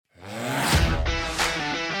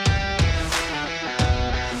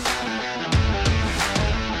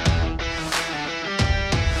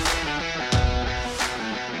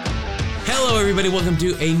everybody. Welcome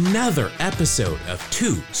to another episode of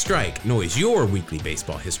Two Strike Noise, your weekly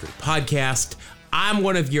baseball history podcast. I'm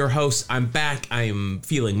one of your hosts. I'm back. I am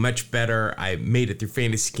feeling much better. I made it through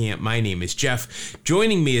fantasy camp. My name is Jeff.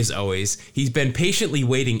 Joining me as always, he's been patiently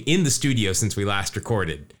waiting in the studio since we last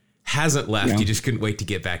recorded. Hasn't left. Yeah. He just couldn't wait to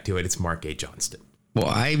get back to it. It's Mark A. Johnston. Well,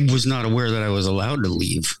 I was not aware that I was allowed to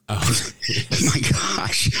leave. Oh, My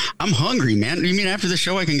gosh. I'm hungry, man. You mean after the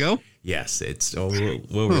show I can go? yes.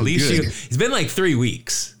 We'll release good. you. It's been like 3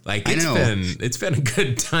 weeks. Like I know. it's been a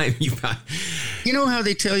good time. You know how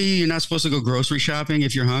they tell you you're not supposed to go grocery shopping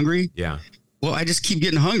if you're hungry? Yeah. Well, I just keep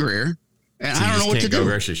getting hungrier, and So I don't know what to go do.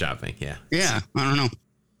 grocery shopping. Yeah. Yeah, I don't know.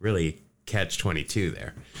 Really catch 22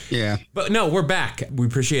 there. Yeah. But no, we're back. We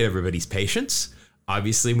appreciate everybody's patience.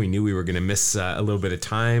 Obviously, we knew we were going to miss a little bit of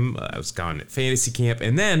time. I was gone at fantasy camp.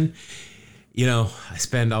 And then, you know, I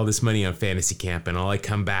spend all this money on fantasy camp and all I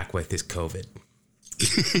come back with is COVID.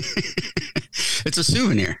 It's a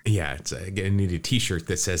souvenir. Yeah, I need a t-shirt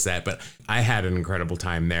that says that. But I had an incredible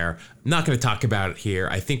time there. I'm not going to talk about it here.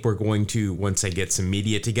 I think we're going to, once I get some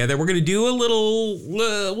media together, we're going to do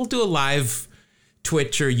we'll do a live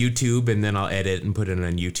Twitch or YouTube, and then I'll edit and put it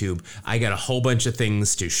on YouTube. I got a whole bunch of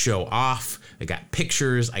things to show off. I got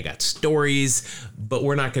pictures, I got stories, but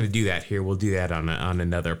we're not going to do that here. We'll do that on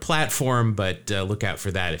another platform, but look out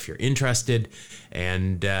for that if you're interested.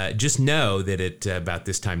 And just know that at about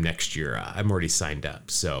this time next year, I'm already signed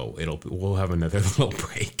up, so we'll have another little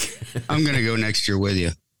break. I'm going to go next year with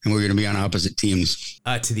you, and we're going to be on opposite teams.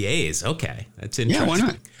 To the A's, okay, that's interesting. Yeah, why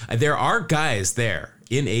not? There are guys there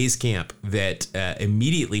in A's camp that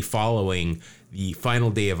immediately following the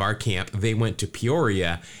final day of our camp, they went to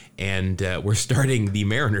Peoria and we're starting the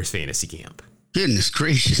Mariners fantasy camp. Goodness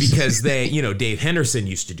gracious. Because Dave Henderson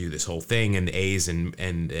used to do this whole thing, and the A's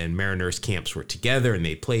and Mariners camps were together and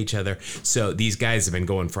they play each other. So these guys have been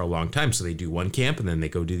going for a long time. So they do one camp and then they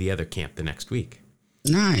go do the other camp the next week.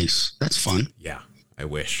 Nice. That's fun. Yeah, I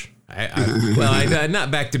wish. I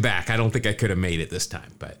not back to back. I don't think I could have made it this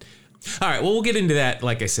time, but all right. Well, we'll get into that,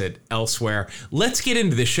 like I said, elsewhere. Let's get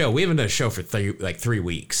into the show. We haven't done a show for 3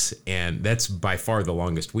 weeks, and that's by far the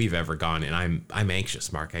longest we've ever gone. And I'm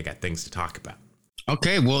anxious, Mark. I got things to talk about.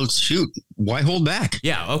 Okay, well, shoot. Why hold back?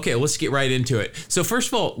 Yeah, okay, let's get right into it. So first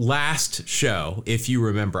of all, last show, if you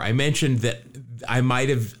remember, I mentioned that I might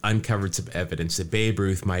have uncovered some evidence that Babe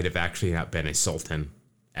Ruth might have actually not been a Sultan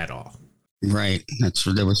at all. Right.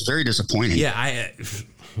 That was very disappointing. Yeah, I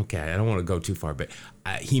don't want to go too far, but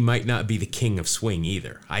he might not be the king of swing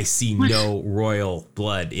either. I see no royal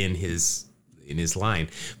blood in his line.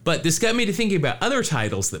 But this got me to thinking about other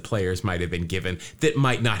titles that players might have been given that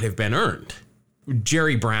might not have been earned.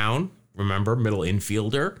 Jerry Brown, remember, middle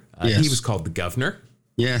infielder. Yes. He was called the governor.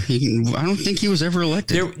 Yeah, I don't think he was ever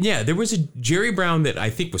elected. There was a Jerry Brown that I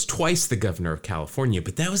think was twice the governor of California,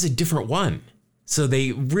 but that was a different one. So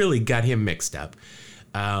they really got him mixed up.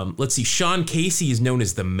 Let's see. Sean Casey is known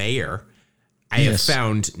as the mayor. I have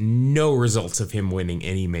found no results of him winning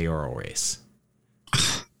any mayoral race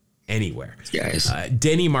anywhere. Guys.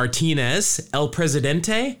 Denny Martinez, El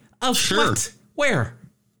Presidente. Oh, Sure. What? Where?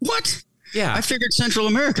 What? Yeah. I figured Central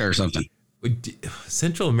America or something.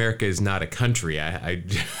 Central America is not a country. I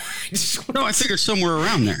just No, I figured somewhere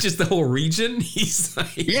around there. just the whole region. He's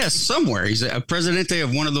like, Yes, somewhere. He's a presidente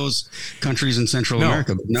of one of those countries in Central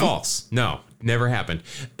America. But no, false. No, never happened.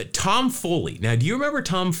 Tom Foley. Now, do you remember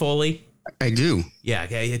Tom Foley? I do. Yeah,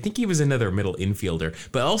 I think he was another middle infielder.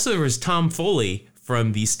 But also there was Tom Foley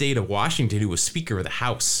from the state of Washington who was Speaker of the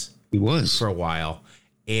House He was. for a while.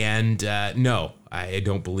 And no, I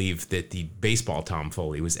don't believe that the baseball Tom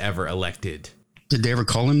Foley was ever elected. Did they ever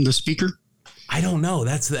call him the speaker? I don't know.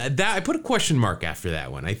 That's that. I put a question mark after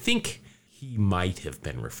that one. I think he might have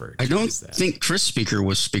been referred to. I don't as that. think Tris Speaker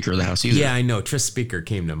was Speaker of the House either. Yeah, I know. Tris Speaker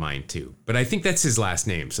came to mind too, but I think that's his last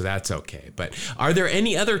name, so that's okay. But are there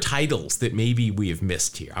any other titles that maybe we have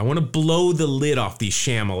missed here? I want to blow the lid off these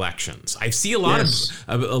sham elections. I see a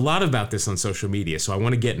lot about this on social media, so I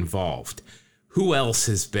want to get involved. Who else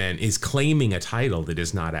is claiming a title that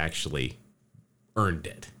has not actually earned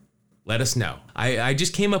it? Let us know. I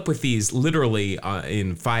just came up with these literally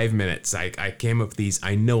in 5 minutes. I came up with these.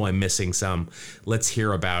 I know I'm missing some. Let's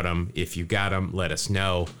hear about them. If you got them, let us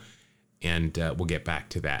know. And we'll get back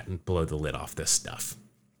to that and blow the lid off this stuff.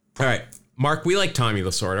 All right. Mark, we like Tommy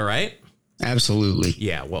Lasorda, right? Absolutely.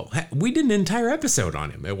 Yeah, well, we did an entire episode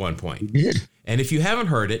on him at one point. We did. And if you haven't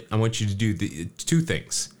heard it, I want you to do the 2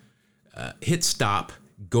 things. Hit stop,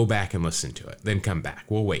 go back and listen to it, then come back.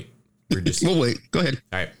 We'll wait. We'll wait. Go ahead.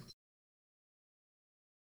 All right.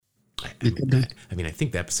 I mean, I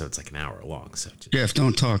think the episode's like an hour long. So Jeff,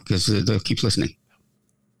 don't talk because they'll keep listening.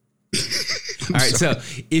 All right, so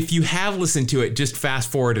if you have listened to it, just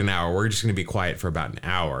fast forward an hour. We're just going to be quiet for about an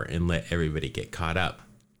hour and let everybody get caught up.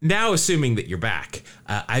 Now, assuming that you're back,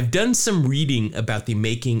 I've done some reading about the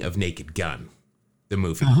making of Naked Gun, the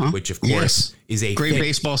movie, which of course is a great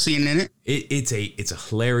baseball scene in it. It's a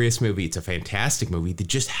hilarious movie. It's a fantastic movie that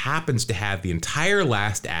just happens to have the entire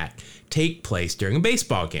last act take place during a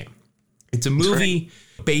baseball game. It's a movie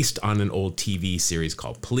based on an old TV series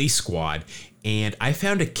called Police Squad, and I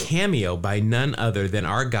found a cameo by none other than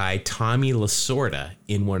our guy Tommy Lasorda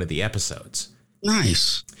in one of the episodes.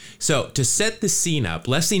 Nice. So to set the scene up,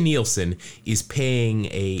 Leslie Nielsen is paying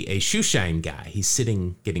a shoe shine guy. He's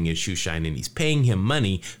sitting getting his shoe shine, and he's paying him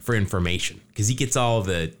money for information because he gets all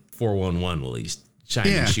the 411 while he's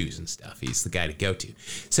shining shoes and stuff. He's the guy to go to.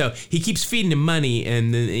 So he keeps feeding him money,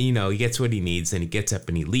 and then, he gets what he needs, and he gets up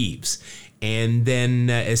and he leaves. And then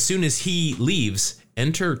as soon as he leaves,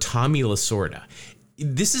 enter Tommy Lasorda.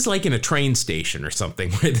 This is like in a train station or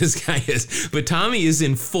something where this guy is. But Tommy is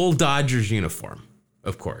in full Dodgers uniform,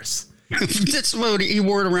 of course. That's what he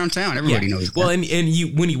wore it around town. Everybody knows that. Well, and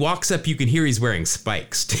when he walks up, you can hear he's wearing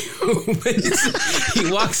spikes, too.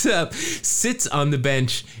 He walks up, sits on the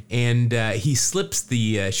bench, and he slips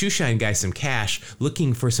the shoe shine guy some cash,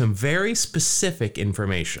 looking for some very specific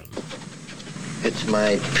information. It's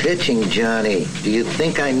my pitching, Johnny. Do you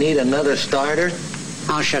think I need another starter?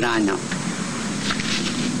 How should I know?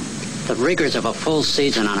 The rigors of a full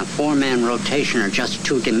season on a four-man rotation are just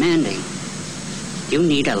too demanding. You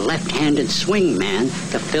need a left-handed swing man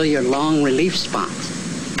to fill your long relief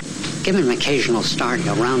spots. Give him an occasional start,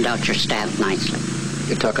 he'll round out your staff nicely.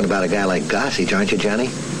 You're talking about a guy like Gossage, aren't you, Johnny?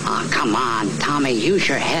 Oh, come on, Tommy, use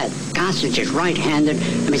your head. Gossage is right-handed,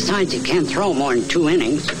 and besides, he can't throw more than 2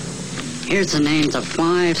 innings. Here's the names of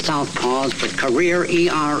 5 southpaws with career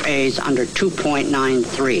ERAs under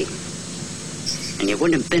 2.93. And you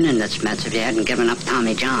wouldn't have been in this mess if you hadn't given up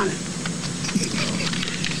Tommy John.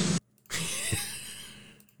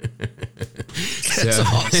 That's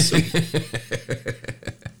awesome.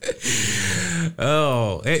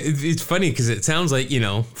 Oh, it's funny because it sounds like,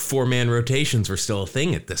 4-man rotations were still a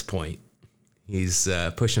thing at this point. He's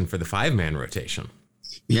pushing for the 5-man rotation.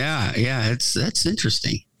 Yeah, that's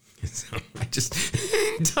interesting. So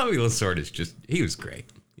Tommy Lasorda is he was great.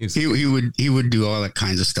 He would do all that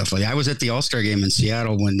kinds of stuff. Like I was at the All-Star game in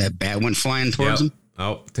Seattle when that bat went flying towards him.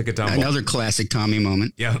 Oh, took a tumble. Another classic Tommy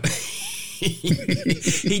moment. Yeah.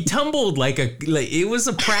 He tumbled like it was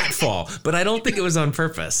a pratfall, but I don't think it was on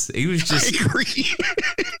purpose. He was just. I agree.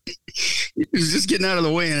 He was just getting out of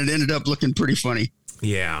the way, and it ended up looking pretty funny.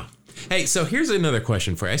 Yeah. Hey, so here's another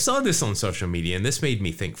question for you. I saw this on social media, and this made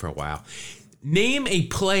me think for a while. Name a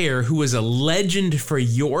player who was a legend for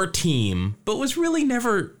your team, but was really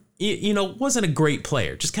never, wasn't a great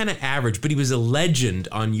player, just kind of average, but he was a legend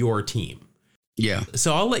on your team. Yeah.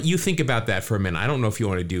 So I'll let you think about that for a minute. I don't know if you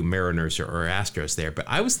want to do Mariners or Astros there, but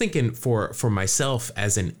I was thinking for myself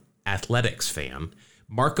as an athletics fan,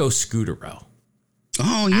 Marco Scutaro.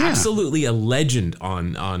 Oh, yeah. Absolutely a legend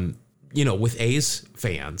on with A's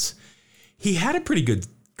fans. He had a pretty good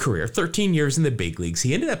career, 13 years in the big leagues.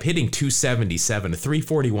 He ended up hitting 277, a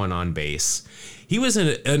 341 on base. He was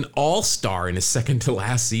an all-star in his second to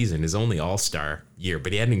last season, his only all-star year,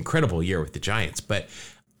 but he had an incredible year with the Giants. But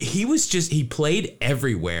he played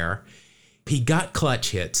everywhere. He got clutch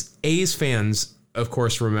hits. A's fans, of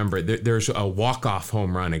course, remember there's a walk-off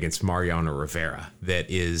home run against Mariano Rivera that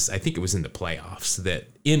is, I think it was in the playoffs, that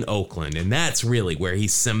in Oakland, and that's really where he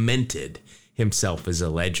cemented himself as a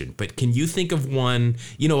legend. But can you think of one,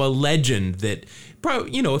 a legend that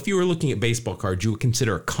probably, if you were looking at baseball cards, you would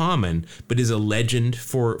consider common, but is a legend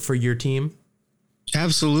for your team?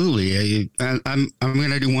 Absolutely. I'm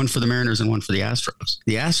going to do one for the Mariners and one for the Astros.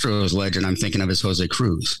 The Astros legend I'm thinking of is Jose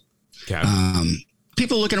Cruz. Okay.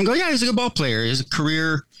 People look at him and go, yeah, he's a good ball player. He's a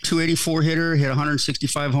career 284 hitter, hit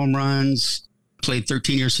 165 home runs, played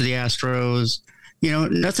 13 years for the Astros.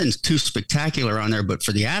 Nothing's too spectacular on there, but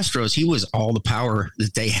for the Astros, he was all the power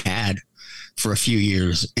that they had for a few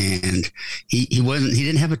years. And he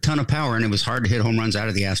didn't have a ton of power, and it was hard to hit home runs out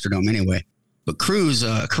of the Astrodome anyway. But Cruz,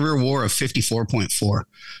 career WAR of 54.4,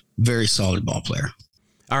 very solid ball player.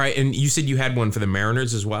 All right. And you said you had one for the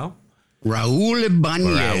Mariners as well? Raul Ibanez.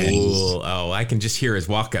 Raul. Oh, I can just hear his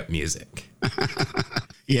walk-up music.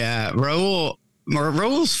 Yeah.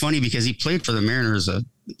 Raul's funny because he played for the Mariners a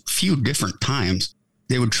few different times.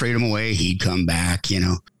 They would trade him away. He'd come back,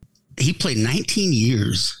 He played 19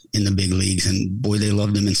 years in the big leagues, and boy, they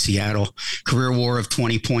loved him in Seattle. Career WAR of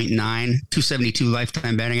 20.9, 272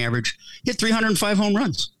 lifetime batting average. Hit 305 home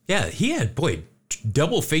runs. Yeah, he had,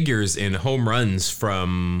 double figures in home runs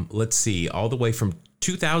from, let's see, all the way from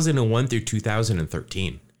 2001 through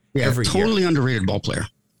 2013. Yeah, every totally year. underrated ball player.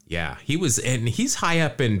 Yeah, he was, and he's high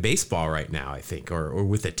up in baseball right now, I think, or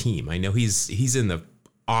with a team. I know he's in the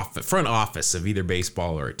front office of either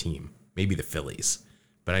baseball or a team, maybe the Phillies.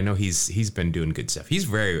 But I know he's been doing good stuff. He's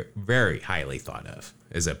very, very highly thought of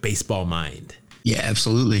as a baseball mind. Yeah,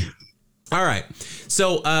 absolutely. All right.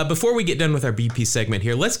 So before we get done with our BP segment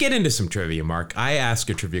here, let's get into some trivia, Mark. I asked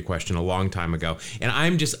a trivia question a long time ago, and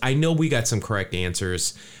I know we got some correct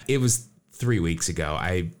answers. It was 3 weeks ago.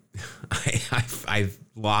 I've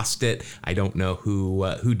lost it. I don't know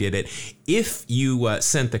who did it. If you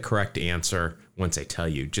sent the correct answer, once I tell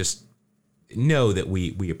you, just know that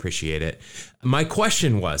we appreciate it. My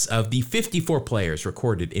question was, of the 54 players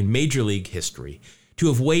recorded in Major League history to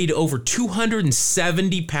have weighed over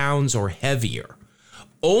 270 pounds or heavier,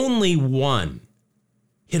 only one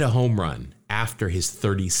hit a home run after his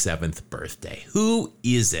 37th birthday. Who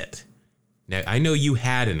is it? Now, I know you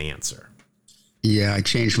had an answer. Yeah, I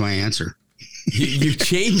changed my answer. You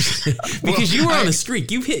changed because you were on a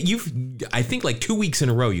streak. I think like 2 weeks in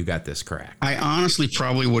a row you got this correct. I honestly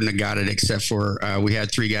probably wouldn't have got it except for we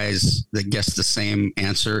had 3 guys that guessed the same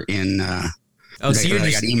answer in so you're I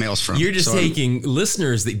got emails from. You're just taking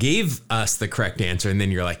listeners that gave us the correct answer and then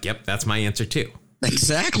you're like, yep, that's my answer too.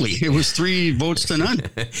 Exactly. It was 3 votes to none.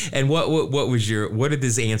 And what did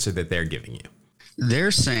this answer that they're giving you?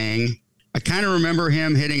 They're saying, I kind of remember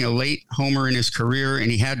him hitting a late homer in his career, and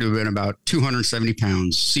he had to have been about 270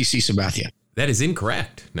 pounds. CC Sabathia. That is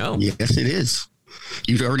incorrect. No. Yes, it is.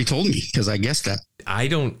 You've already told me because I guessed that.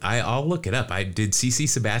 I'll look it up. Did CC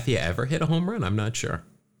Sabathia ever hit a home run? I'm not sure.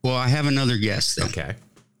 Well, I have another guess then. Okay.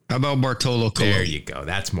 How about Bartolo Colon? There you go.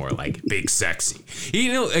 That's more like big sexy.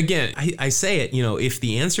 Again, I say it, if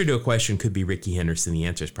the answer to a question could be Ricky Henderson, the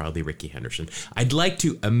answer is probably Ricky Henderson. I'd like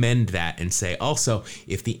to amend that and say also,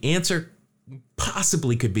 if the answer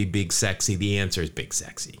possibly could be big sexy, the answer is big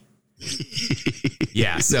sexy.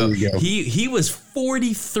 Yeah, so he was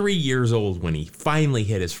 43 years old when he finally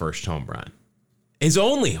hit his first home run. His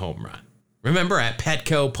only home run. Remember at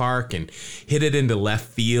Petco Park, and hit it into left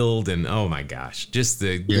field, and oh my gosh, just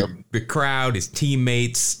the crowd, his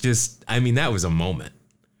teammates, that was a moment.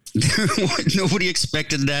 Nobody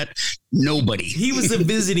expected that. Nobody. He was the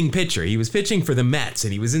visiting pitcher. He was pitching for the Mets,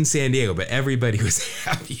 and he was in San Diego, but everybody was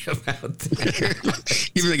happy about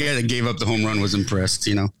that. Even the guy that gave up the home run was impressed,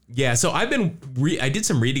 Yeah, so I did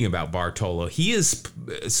some reading about Bartolo. He is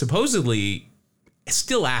supposedly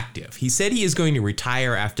still active. He said he is going to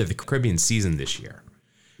retire after the Caribbean season this year.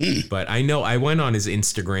 But I know I went on his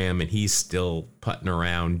Instagram and he's still putting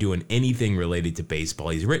around doing anything related to baseball.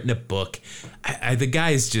 He's written a book. The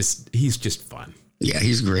guy is he's just fun. Yeah,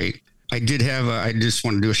 he's great. I just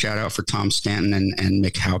want to do a shout out for Tom Stanton and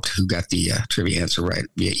Mick Haupt, who got the trivia answer right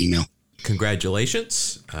via email.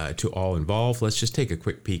 Congratulations to all involved. Let's just take a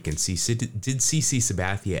quick peek and see. Did CC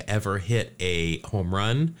Sabathia ever hit a home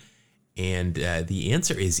run? And the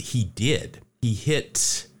answer is he did. He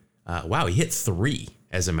hit, he hit 3.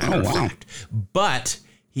 As a matter of fact, but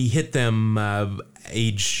he hit them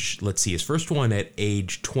his first one at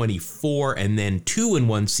age 24 and then 2 in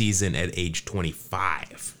one season at age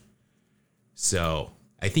 25. So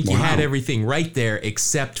I think you had everything right there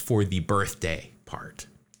except for the birthday part.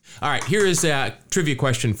 All right, here is a trivia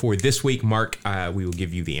question for this week. Mark, we will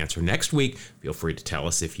give you the answer next week. Feel free to tell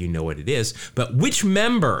us if you know what it is. But which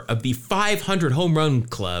member of the 500 home run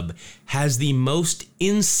club has the most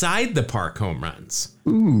inside the park home runs?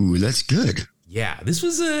 Ooh, that's good. Yeah, this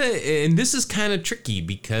is kind of tricky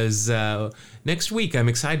because next week I'm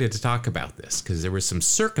excited to talk about this because there were some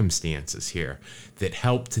circumstances here that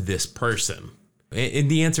helped this person.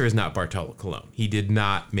 And the answer is not Bartolo Colon. He did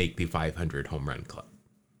not make the 500 home run club.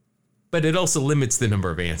 But it also limits the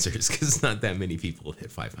number of answers because not that many people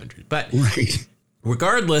hit 500. But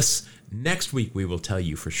regardless, next week we will tell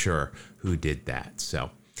you for sure who did that.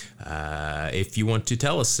 So if you want to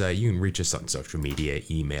tell us, you can reach us on social media,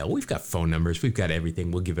 email. We've got phone numbers. We've got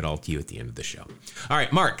everything. We'll give it all to you at the end of the show. All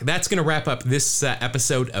right, Mark, that's going to wrap up this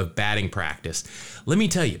episode of Batting Practice. Let me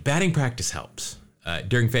tell you, batting practice helps.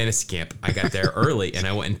 During fantasy camp, I got there early and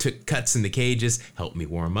I went and took cuts in the cages, helped me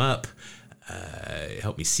warm up.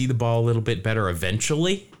 Helped me see the ball a little bit better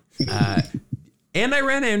eventually. And I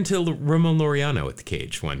ran into Ramon Laureano at the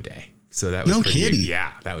cage one day. So that was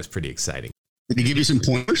that was pretty exciting. Did he give you some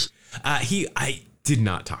pointers? I did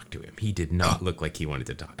not talk to him. He did not look like he wanted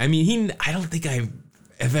to talk. I mean, I don't think I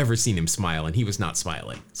have ever seen him smile, and he was not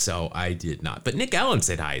smiling. So I did not. But Nick Allen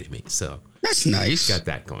said hi to me. So that's nice. Got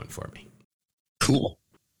that going for me. Cool.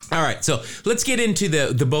 All right, so let's get into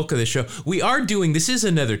the bulk of the show. We are doing, this is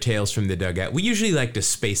another Tales from the Dugout. We usually like to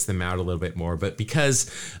space them out a little bit more, but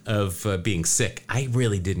because of being sick, I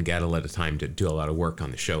really didn't get a lot of time to do a lot of work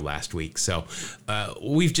on the show last week. So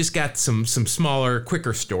we've just got some smaller,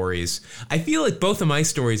 quicker stories. I feel like both of my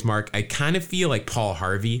stories, Mark, I kind of feel like Paul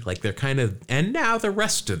Harvey, like they're kind of, and now the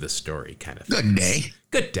rest of the story kind of. Good day.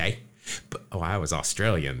 Good day. But, I was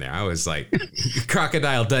Australian there. I was like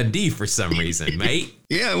Crocodile Dundee for some reason, mate.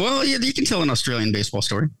 Yeah, well, you can tell an Australian baseball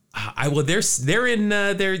story. They're in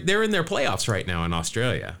their playoffs right now in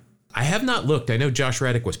Australia. I have not looked. I know Josh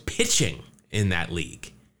Reddick was pitching in that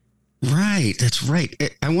league. Right, that's right.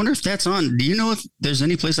 I wonder if that's on. Do you know if there's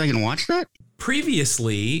any place I can watch that?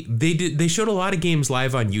 Previously, they showed a lot of games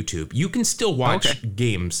live on YouTube. You can still watch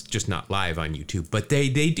games, just not live on YouTube. But they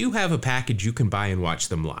do have a package you can buy and watch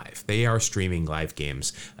them live. They are streaming live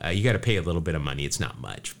games. You got to pay a little bit of money. It's not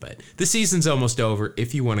much, but the season's almost over.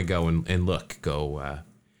 If you want to go and look, go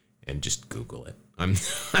and just Google it. I'm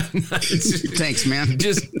not, Thanks, man.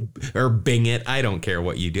 Or Bing it. I don't care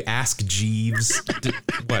what you do. Ask Jeeves.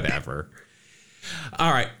 Whatever.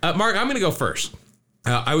 All right, Mark, I'm going to go first.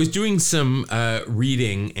 I was doing some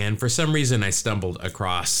reading, and for some reason I stumbled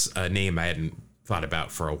across a name I hadn't thought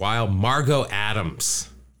about for a while. Margot Adams.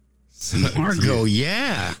 Margot,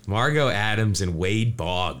 yeah. Margot Adams and Wade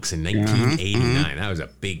Boggs in 1989. That was a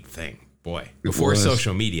big thing. Boy, before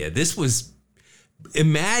social media. This was,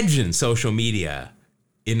 imagine social media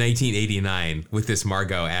in 1989 with this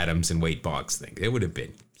Margot Adams and Wade Boggs thing. It would have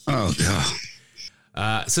been huge. Oh, God.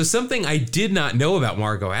 So something I did not know about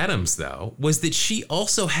Margot Adams, though, was that she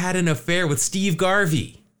also had an affair with Steve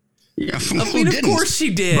Garvey. Yeah, of course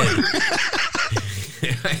she did.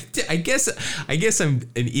 I guess I'm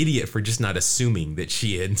an idiot for just not assuming that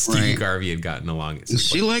she and Steve Garvey had gotten along.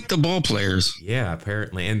 She liked the ball players. Yeah,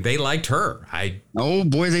 apparently, and they liked her. Oh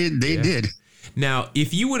boy, they did. Now,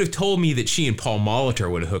 if you would have told me that she and Paul Molitor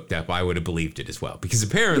would have hooked up, I would have believed it as well, because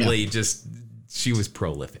apparently, she was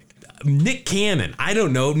prolific. Nick Cannon. I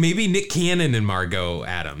don't know. Maybe Nick Cannon and Margot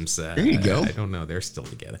Adams. There you go. I don't know. They're still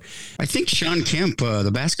together. I think Sean Kemp, the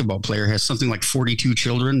basketball player, has something like 42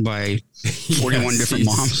 children by 41 different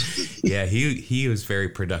moms. Yeah, he was very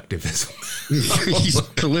productive as well. He's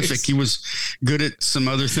prolific. He was good at some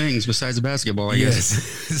other things besides basketball, I guess.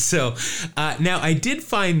 So now I did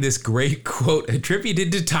find this great quote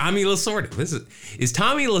attributed to Tommy Lasorda. Is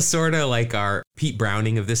Tommy Lasorda like our Pete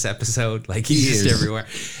Browning of this episode? Like he's just everywhere.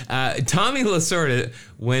 Tommy Lasorda,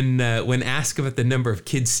 when asked about the number of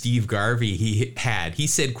kids Steve Garvey he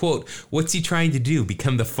said, quote, "What's he trying to do?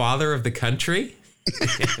 Become the father of the country?"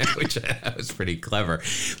 Which was pretty clever.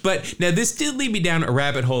 But now this did lead me down a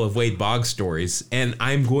rabbit hole of Wade Boggs stories, and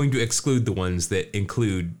I'm going to exclude the ones that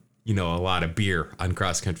include, a lot of beer on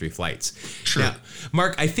cross-country flights. Sure. Now,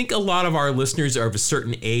 Mark, I think a lot of our listeners are of a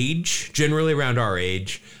certain age, generally around our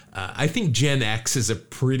age. I think Gen X is a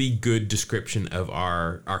pretty good description of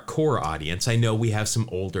our core audience. I know we have some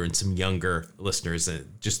older and some younger listeners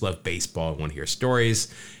that just love baseball and want to hear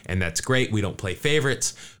stories, and that's great. We don't play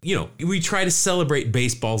favorites. We try to celebrate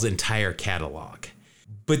baseball's entire catalog.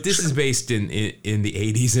 But this is based in the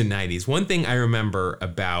 80s and 90s. One thing I remember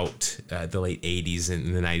about the late 80s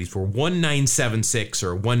and the 90s were 1976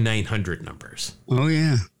 or 1900 numbers. Oh,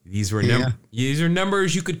 yeah. These were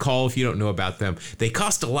numbers you could call if you don't know about them. They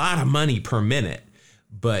cost a lot of money per minute,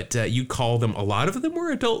 but you call them. A lot of them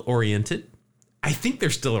were adult oriented. I think they're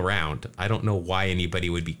still around. I don't know why anybody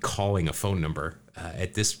would be calling a phone number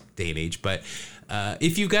at this day and age, but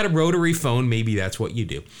if you've got a rotary phone, maybe that's what you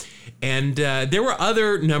do. And there were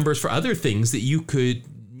other numbers for other things that you could,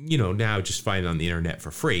 now just find on the internet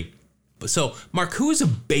for free. So, Mark, who is a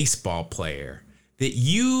baseball player that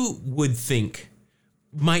you would think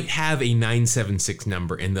might have a 976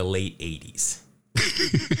 number in the late 80s?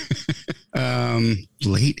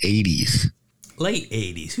 Late 80s. Late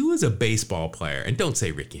 80s. Who was a baseball player? And don't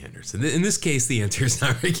say Ricky Henderson. In this case, the answer is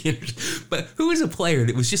not Ricky Henderson. But who was a player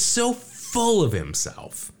that was just so full of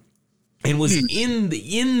himself and was in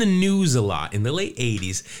the news a lot in the late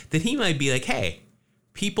 80s that he might be like, hey,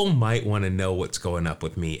 people might want to know what's going up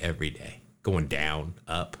with me every day. Going down,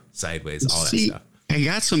 up, sideways, all that stuff. I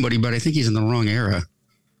got somebody, but I think he's in the wrong era.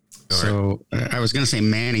 So I was going to say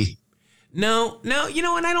Manny. No,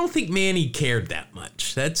 and I don't think Manny cared that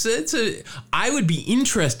much. I would be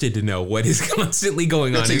interested to know what is constantly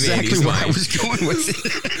going on in Manny's mind. That's exactly where I was going with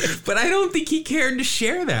it. But I don't think he cared to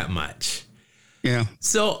share that much. Yeah.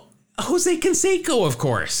 So Jose Canseco, of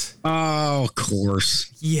course. Oh, of course.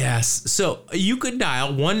 Yes. So you could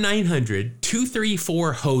dial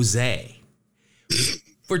 1-900-234-HOSE.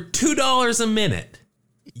 For $2 a minute,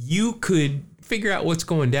 you could figure out what's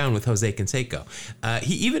going down with Jose Canseco.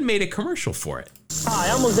 He even made a commercial for it. Hi,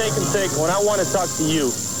 I'm Jose Canseco, and I want to talk to you.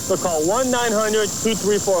 So call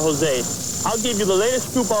 1-900-234-JOSE. I'll give you the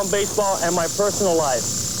latest scoop on baseball and my personal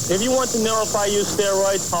life. If you want to know if I use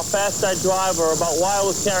steroids, how fast I drive, or about why I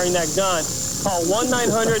was carrying that gun, call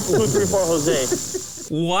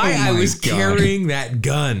 1-900-234-JOSE. Why I was carrying that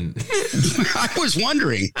gun. I was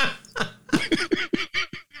wondering.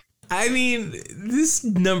 I mean, this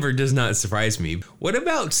number does not surprise me. What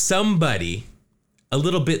about somebody a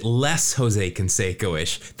little bit less Jose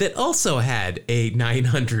Canseco-ish that also had a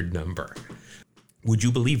 900 number? Would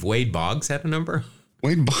you believe Wade Boggs had a number?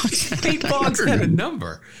 Wade Boggs had a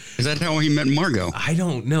number. Is that how he met Margot? I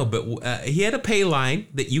don't know, but he had a pay line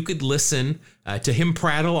that you could listen to him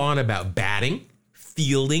prattle on about batting,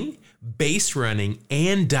 fielding, base running,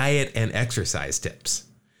 and diet and exercise tips.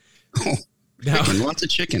 Oh, now, lots of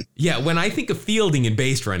chicken. Yeah, when I think of fielding and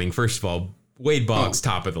base running, first of all, Wade Boggs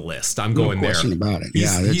top of the list. I'm going there. No question about it.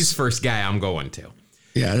 He's first guy I'm going to.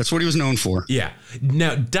 Yeah, that's what he was known for. Yeah.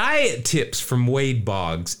 Now, diet tips from Wade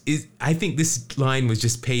Boggs, I think this line was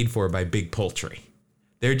just paid for by Big Poultry.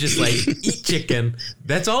 They're just like, eat chicken.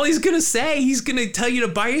 That's all he's going to say. He's going to tell you to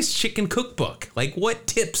buy his chicken cookbook. Like, what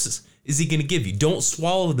tips is he going to give you? Don't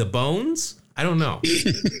swallow the bones? I don't know.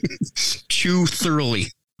 Chew thoroughly.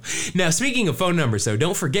 Now, speaking of phone numbers, though,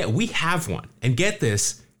 don't forget, we have one. And get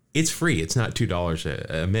this, it's free. It's not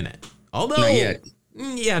 $2 a minute. Although... Not yet.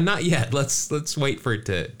 Yeah, not yet. Let's wait for it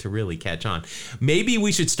to really catch on. Maybe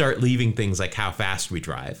we should start leaving things like how fast we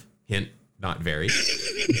drive. Hint, not very.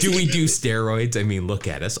 Do we do steroids? I mean, look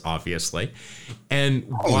at us, obviously. And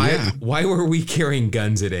why were we carrying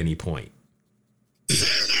guns at any point?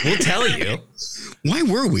 We'll tell you. Why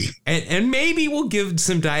were we? And maybe we'll give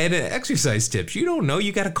some diet and exercise tips. You don't know.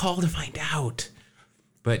 You got to call to find out.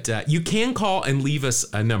 But you can call and leave us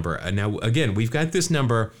a number. Now, again, we've got this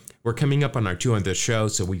number. We're coming up on our 200th show,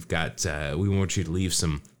 so we've got, we want you to leave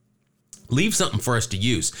something for us to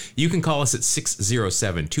use. You can call us at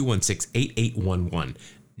 607-216-8811.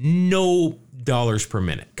 No dollars per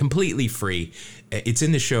minute, completely free. It's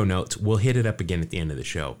in the show notes. We'll hit it up again at the end of the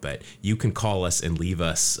show, but you can call us and leave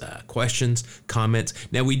us questions, comments.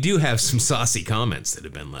 Now, we do have some saucy comments that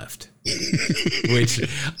have been left, which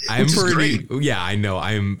I'm pretty, yeah, I know.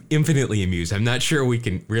 I'm infinitely amused. I'm not sure we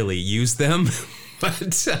can really use them.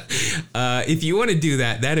 But if you want to do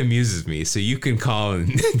that, that amuses me. So you can call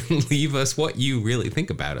and leave us what you really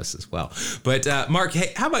think about us as well. But Mark,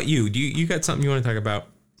 hey, how about you? You got something you want to talk about?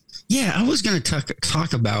 Yeah, I was going to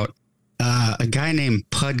talk about a guy named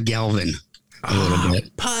Pud Galvin a little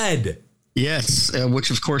bit. Pud. Yes,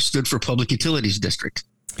 which of course stood for Public Utilities District.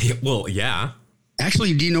 Yeah, well, yeah.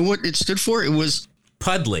 Actually, do you know what it stood for? It was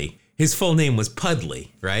Pudley. His full name was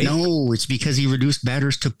Pudley, right? No, it's because he reduced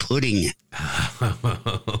batters to pudding.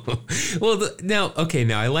 Well, now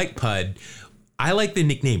I like Pud. I like the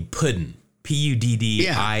nickname Puddin.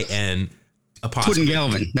 Puddin. Puddin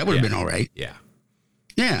Galvin. That would have been all right. Yeah.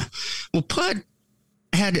 Yeah. Well, Pud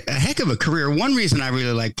had a heck of a career. One reason I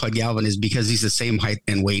really like Pud Galvin is because he's the same height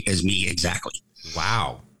and weight as me exactly.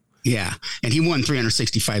 Wow. Yeah. And he won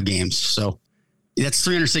 365 games. So that's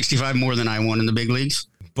 365 more than I won in the big leagues.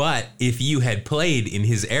 But if you had played in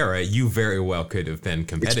his era, you very well could have been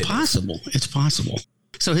competitive. It's possible.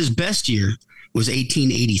 So his best year was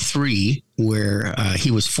 1883, where he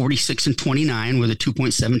was 46-29 with a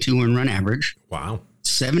 2.72 earned run average. Wow.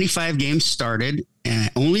 75 games started, and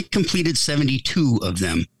only completed 72 of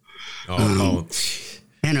them.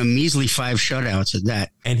 And a measly 5 shutouts at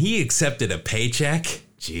that. And he accepted a paycheck?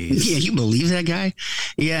 Jeez. Yeah, you believe that guy?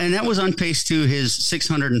 Yeah, and that was on pace to his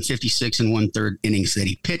 656 and 1/3 innings that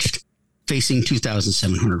he pitched, facing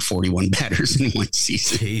 2,741 batters in one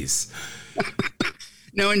season. Jeez.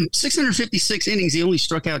 Now, in 656 innings, he only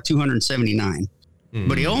struck out 279,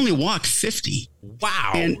 but he only walked 50.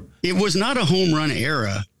 Wow. And it was not a home run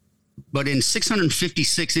era, but in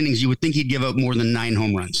 656 innings, you would think he'd give up more than 9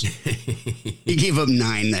 home runs. He gave up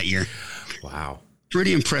 9 that year. Wow.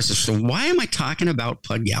 Pretty impressive. So why am I talking about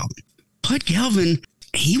Pud Galvin? Pud Galvin,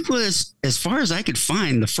 he was, as far as I could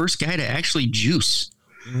find, the first guy to actually juice.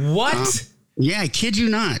 What? Yeah, I kid you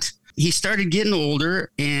not. He started getting older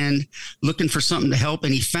and looking for something to help,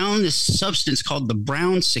 and he found this substance called the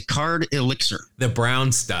brown Sicard elixir. The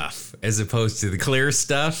brown stuff, as opposed to the clear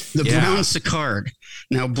stuff? The brown Sicard.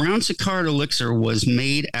 Now, brown Sicard elixir was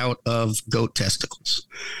made out of goat testicles.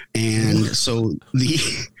 And so the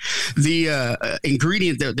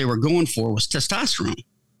ingredient that they were going for was testosterone.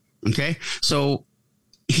 Okay? So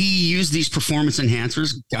he used these performance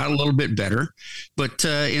enhancers, got a little bit better. But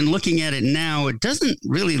in looking at it now, it doesn't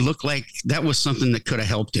really look like that was something that could have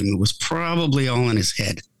helped him. It was probably all in his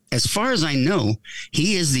head. As far as I know,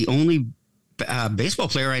 he is the only baseball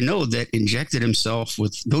player I know that injected himself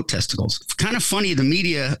with goat testicles. Kind of funny, the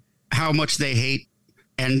media, how much they hate,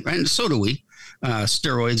 and so do we,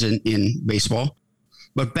 steroids in baseball.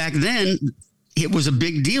 But back then, it was a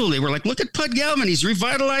big deal. They were like, look at Pud Galvin. He's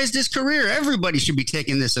revitalized his career. Everybody should be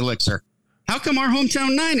taking this elixir. How come our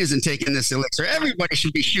hometown 9 isn't taking this elixir? Everybody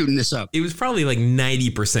should be shooting this up. It was probably like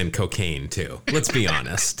 90% cocaine, too. Let's be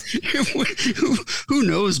honest. Who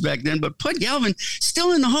knows back then? But Pud Galvin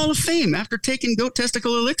still in the Hall of Fame after taking goat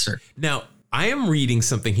testicle elixir. Now, I am reading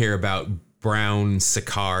something here about Brown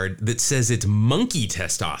Sicard that says it's monkey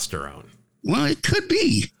testosterone. Well, it could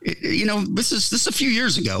be. This is a few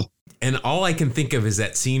years ago. And all I can think of is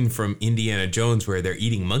that scene from Indiana Jones where they're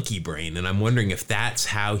eating monkey brain. And I'm wondering if that's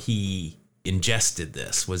how he ingested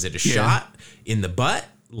this. Was it a shot in the butt,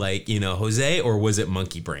 like, Jose, or was it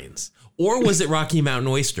monkey brains? Or was it Rocky Mountain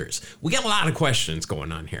oysters? We got a lot of questions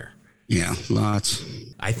going on here. Yeah, lots.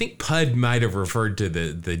 I think Pud might have referred to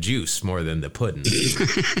the juice more than the pudding.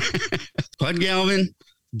 Pud Galvin,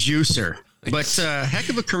 juicer. But heck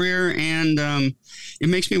of a career, and it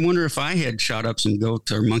makes me wonder if I had shot up some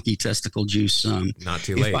goat or monkey testicle juice. Not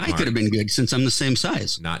too late, I could have been good since I'm the same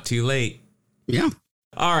size. Not too late. Yeah.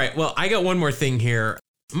 All right, well, I got one more thing here.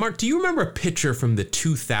 Mark, do you remember a pitcher from the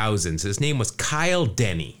 2000s? His name was Kyle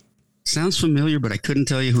Denny. Sounds familiar, but I couldn't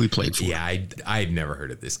tell you who he played for. Yeah, I'd never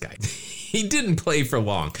heard of this guy. He didn't play for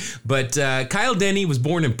long. But Kyle Denny was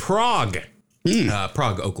born in Prague.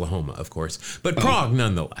 Prague, Oklahoma, of course, but Prague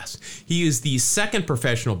nonetheless. He is the second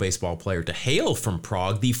professional baseball player to hail from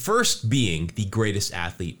Prague, the first being the greatest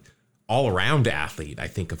athlete, all-around athlete, I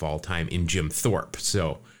think, of all time in Jim Thorpe.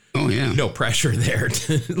 So no pressure there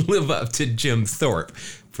to live up to Jim Thorpe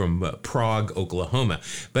from Prague, Oklahoma.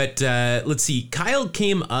 But let's see, Kyle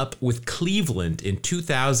came up with Cleveland in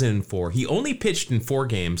 2004. He only pitched in 4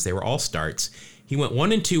 games. They were all starts. He went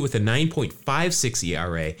 1-2 with a 9.56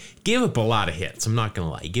 ERA, gave up a lot of hits. I'm not going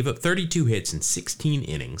to lie. He gave up 32 hits in 16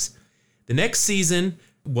 innings. The next season,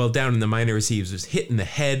 while down in the minors, he was hit in the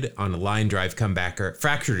head on a line drive comebacker,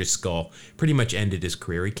 fractured his skull, pretty much ended his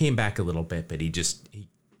career. He came back a little bit, but he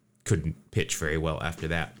couldn't pitch very well after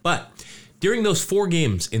that. But during those 4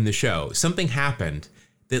 games in the show, something happened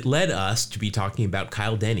that led us to be talking about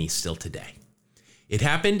Kyle Denny still today. It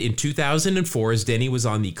happened in 2004 as Denny was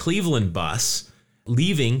on the Cleveland bus,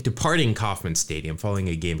 departing Kauffman Stadium following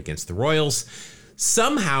a game against the Royals.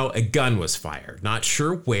 Somehow a gun was fired. Not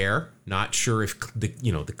sure where, not sure if the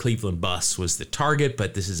Cleveland bus was the target,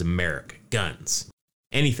 but this is America. Guns.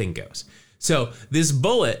 Anything goes. So this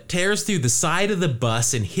bullet tears through the side of the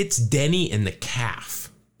bus and hits Denny in the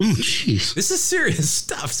calf. Oh, jeez. This is serious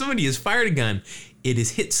stuff. Somebody has fired a gun. It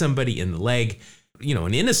has hit somebody in the leg.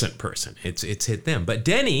 An innocent person. It's hit them. But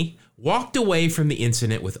Denny walked away from the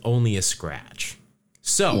incident with only a scratch.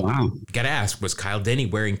 So, Gotta ask, was Kyle Denny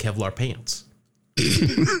wearing Kevlar pants?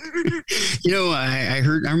 I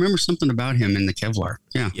remember something about him in the Kevlar.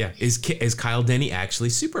 Yeah. Yeah. Is Kyle Denny actually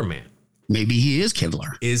Superman? Maybe he is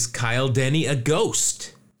Kevlar. Is Kyle Denny a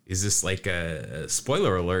ghost? Is this like a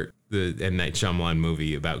spoiler alert? The M. Night Shyamalan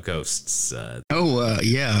movie about ghosts.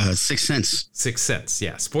 Sixth Sense. Sixth Sense,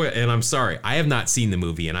 yeah. Spoiler, and I'm sorry, I have not seen the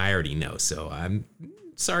movie, and I already know, so I'm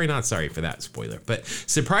sorry, not sorry for that spoiler. But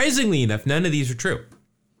surprisingly enough, none of these are true.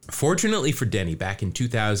 Fortunately for Denny, back in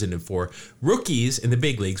 2004, rookies in the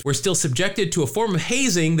big leagues were still subjected to a form of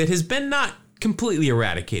hazing that has been not completely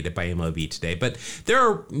eradicated by MLB today, but there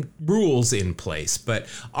are rules in place. But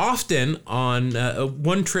often on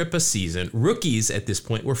one trip a season, rookies at this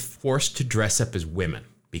point were forced to dress up as women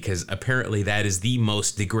because apparently that is the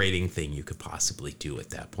most degrading thing you could possibly do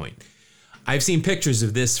at that point. I've seen pictures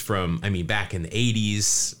of this back in the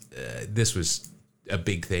 80s. This was a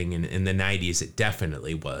big thing. In the 90s, it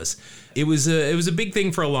definitely was. It was a big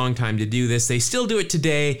thing for a long time to do this. They still do it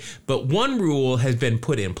today, but one rule has been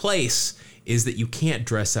put in place is that you can't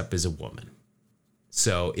dress up as a woman.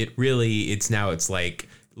 So it's like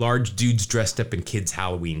large dudes dressed up in kids'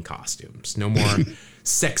 Halloween costumes. No more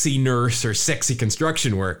sexy nurse or sexy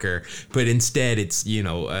construction worker, but instead it's,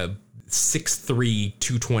 a 6'3",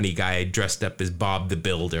 220 guy dressed up as Bob the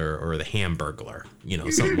Builder or the Hamburglar,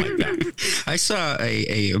 something like that. I saw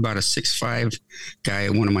about a 6'5" guy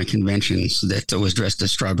at one of my conventions that was dressed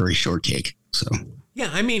as Strawberry Shortcake. So yeah,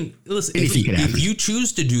 listen, if you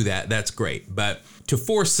choose to do that, that's great. But to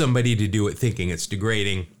force somebody to do it thinking it's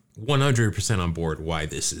degrading, 100% on board why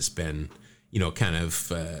this has been, kind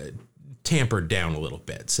of tampered down a little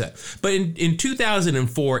bit. So, but in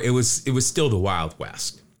 2004, it was still the Wild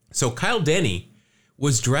West. So Kyle Denny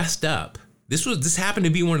was dressed up. This happened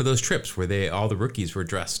to be one of those trips where all the rookies were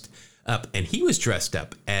dressed up, and he was dressed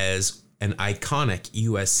up as an iconic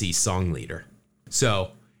USC song leader.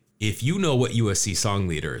 So if you know what USC song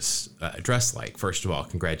leaders dress like, first of all,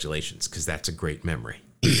 congratulations, because that's a great memory.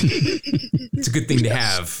 It's a good thing to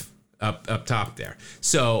have up top there.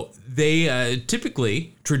 So they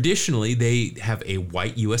traditionally, they have a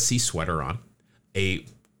white USC sweater on, a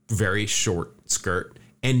very short skirt,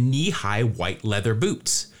 and knee-high white leather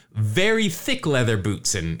boots. Very thick leather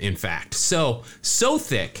boots, in fact. So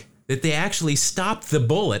thick that they actually stopped the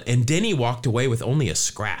bullet, and Denny walked away with only a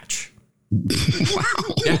scratch. Wow.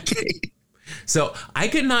 Yeah. Okay. So I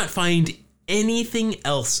could not find anything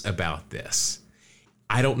else about this.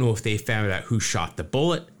 I don't know if they found out who shot the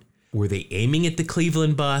bullet. Were they aiming at the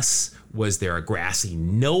Cleveland bus? Was there a grassy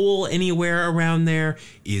knoll anywhere around there?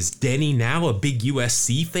 Is Denny now a big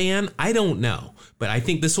USC fan? I don't know. But I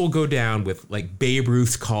think this will go down with like Babe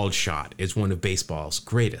Ruth's called shot as one of baseball's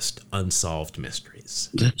greatest unsolved mysteries.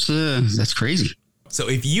 That's crazy. So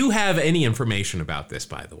if you have any information about this,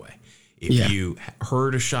 by the way, if you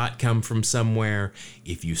heard a shot come from somewhere,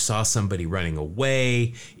 if you saw somebody running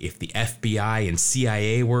away, if the FBI and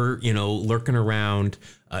CIA were, lurking around,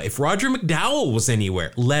 if Roger McDowell was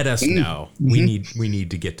anywhere, let us know. Mm-hmm. We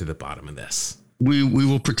need to get to the bottom of this. We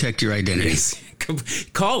will protect your identity.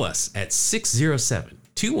 Call us at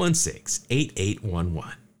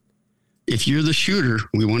 607-216-8811. If you're the shooter,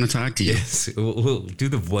 we want to talk to you. Yes, we'll do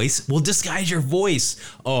the voice. We'll disguise your voice.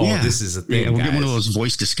 Oh, yeah. This is a thing. Yeah, we'll guys. get one of those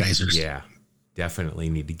voice disguisers. Yeah, definitely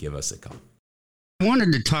need to give us a call. I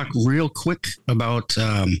wanted to talk real quick about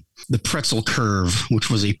the pretzel curve, which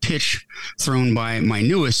was a pitch thrown by my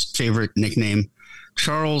newest favorite nickname,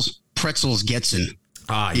 Charles Pretzels Getson.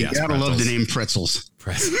 Ah, yes. You gotta love the name Pretzels.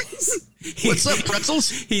 Pretzels. What's up,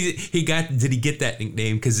 Pretzels? Did he get that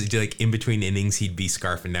nickname because like in between innings he'd be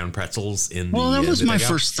scarfing down pretzels in? Well, that was my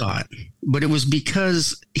first thought, but it was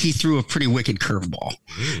because he threw a pretty wicked curveball.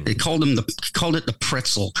 They called it the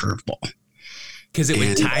pretzel curveball because it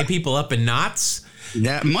would tie people up in knots.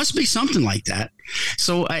 That must be something like that.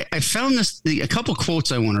 So I found a couple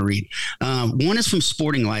quotes I want to read. One is from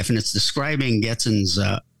Sporting Life, and it's describing Getson's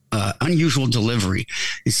unusual delivery.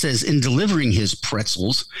 It says, in delivering his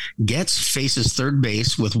pretzels, Getz faces third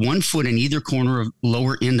base with 1 foot in either corner of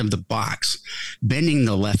lower end of the box. Bending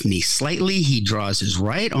the left knee slightly, he draws his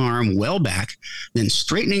right arm well back, then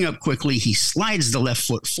straightening up quickly, he slides the left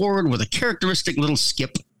foot forward with a characteristic little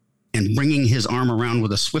skip, and bringing his arm around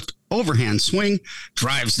with a swift overhand swing,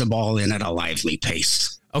 drives the ball in at a lively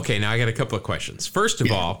pace. Okay, now I got a couple of questions. First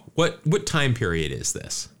of all, what time period is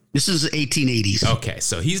this? This is 1880s. Okay,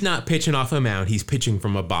 so he's not pitching off a mound. He's pitching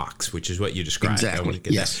from a box, which is what you described. Exactly,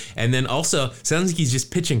 yes. That. And then also, sounds like he's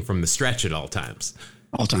just pitching from the stretch at all times.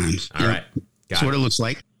 All times. All right. That's what it looks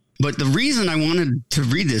like. But the reason I wanted to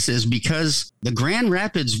read this is because the Grand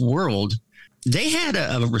Rapids World, they had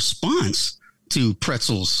a response to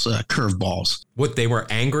Pretzel's curveballs. What, they were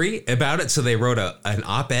angry about it, so they wrote an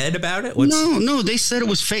op-ed about it? No, they said it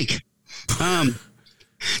was fake.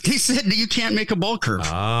 They said you can't make a ball curve.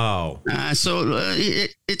 Oh. So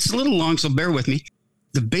it's a little long, so bear with me.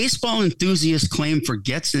 The baseball enthusiast claim for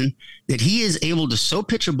Getson that he is able to so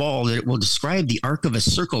pitch a ball that it will describe the arc of a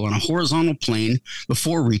circle on a horizontal plane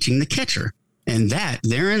before reaching the catcher. And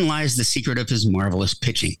therein lies the secret of his marvelous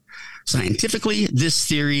pitching. Scientifically, this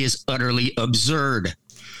theory is utterly absurd.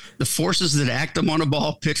 The forces that act upon a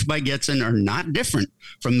ball pitched by Getson are not different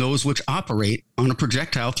from those which operate on a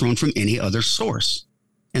projectile thrown from any other source.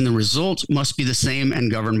 And the result must be the same and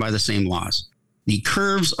governed by the same laws. The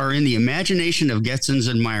curves are in the imagination of Getson's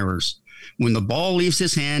admirers. When the ball leaves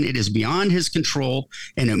his hand, it is beyond his control,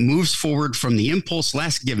 and it moves forward from the impulse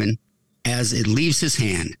last given as it leaves his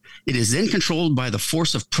hand. It is then controlled by the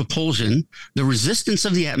force of propulsion, the resistance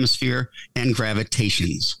of the atmosphere, and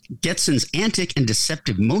gravitations. Getson's antic and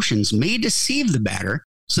deceptive motions may deceive the batter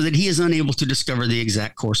so that he is unable to discover the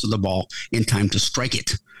exact course of the ball in time to strike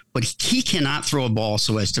it. But he cannot throw a ball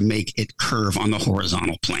so as to make it curve on the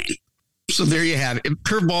horizontal plane. So there you have it.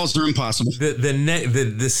 Curveballs are impossible.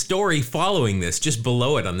 The story following this, just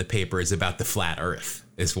below it on the paper, is about the flat Earth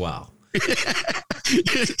as well.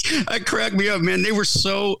 That cracked me up, man. They were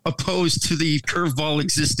so opposed to the curveball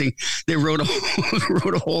existing. They wrote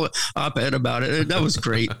a whole op-ed about it. That was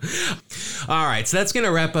great. All right, so that's going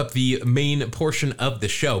to wrap up the main portion of the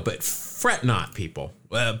show. But fret not, people.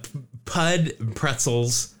 Pud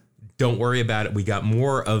Pretzels Don't worry about it. We got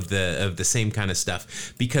more of the same kind of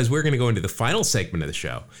stuff because we're going to go into the final segment of the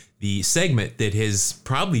show, the segment that has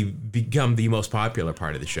probably become the most popular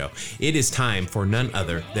part of the show. It is time for none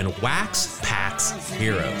other than Wax Pack's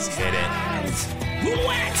Heroes. Hit it.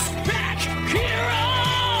 Wax Pack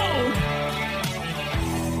Hero!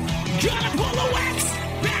 Gonna pull a Wax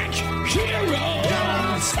Pack Hero!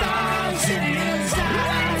 Gold stars in his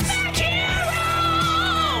eyes. Wax Hero!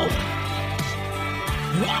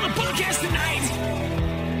 On the podcast tonight.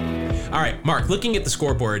 All right, Mark, looking at the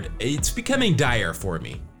scoreboard, it's becoming dire for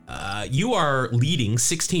me. You are leading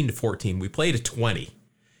 16-14. We played a 20.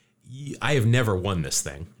 I have never won this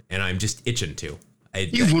thing, and I'm just itching to.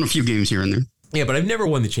 You've won a few games here and there. Yeah, but I've never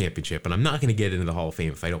won the championship, and I'm not going to get into the Hall of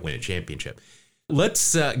Fame if I don't win a championship.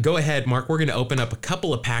 Let's go ahead, Mark. We're going to open up a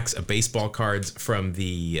couple of packs of baseball cards from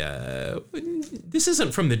the... this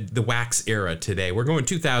isn't from the Wax era today. We're going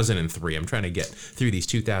 2003. I'm trying to get through these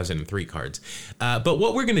 2003 cards. But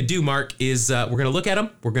what we're going to do, Mark, is we're going to look at them.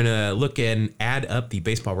 We're going to look and add up the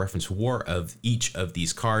Baseball Reference WAR of each of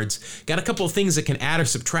these cards. Got a couple of things that can add or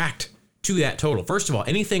subtract to that total. First of all,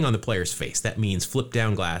 anything on the player's face. That means flip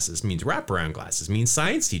down glasses, means wraparound glasses, means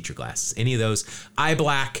science teacher glasses, any of those, eye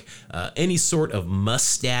black, any sort of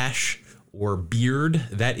mustache or beard,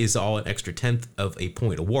 that is all an extra 1/10 of a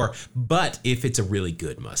point of WAR. But if it's a really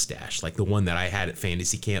good mustache, like the one that I had at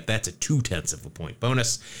fantasy camp, that's a 2/10 of a point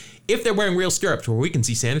bonus. If they're wearing real stirrups where we can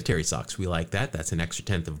see sanitary socks, we like that. That's an extra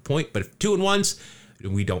 1/10 of a point. But if 2-in-1s,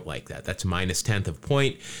 we don't like that. That's minus 1/10 of a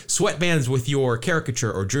point. Sweatbands with your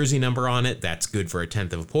caricature or jersey number on it, that's good for a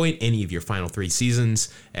 1/10 of a point. Any of your final 3 seasons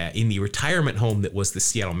in the retirement home that was the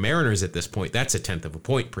Seattle Mariners at this point, that's a 1/10 of a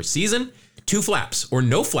point per season. 2 flaps or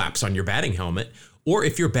no flaps on your batting helmet. Or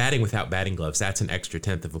if you're batting without batting gloves, that's an extra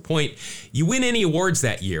 1/10 of a point. You win any awards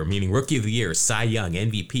that year, meaning Rookie of the Year, Cy Young,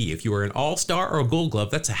 MVP. If you were an All-Star or a Gold Glove,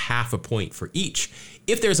 that's a 1/2 a point for each.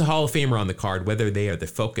 If there's a Hall of Famer on the card, whether they are the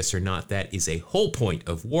focus or not, that is a whole point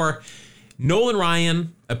of WAR. Nolan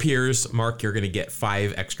Ryan appears. Mark, you're going to get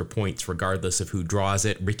 5 extra points regardless of who draws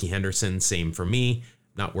it. Ricky Henderson, same for me.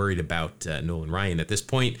 Not worried about Nolan Ryan at this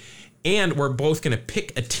point. And we're both going to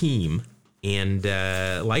pick a team. And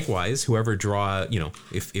likewise, whoever draw,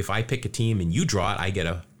 if I pick a team and you draw it, I get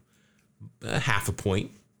a 1/2 a point.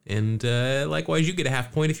 And likewise, you get a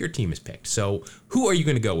 1/2 point if your team is picked. So who are you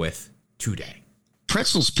going to go with today?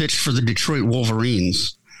 Pretzel's pitched for the Detroit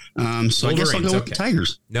Wolverines. So I guess I'll go with the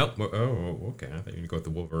Tigers. Nope. Oh, okay. I thought you were going to go with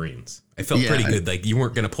the Wolverines. I felt pretty good. Like you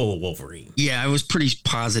weren't going to pull a Wolverine. Yeah, I was pretty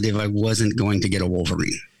positive I wasn't going to get a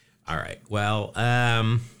Wolverine. All right. Well,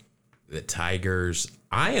 the Tigers...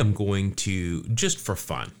 I am going to, just for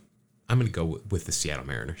fun, I'm going to go with the Seattle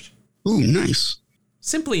Mariners. Ooh, nice.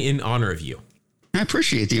 Simply in honor of you. I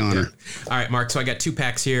appreciate the honor. Yeah. All right, Mark, so I got 2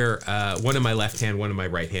 packs here, one in my left hand, one in my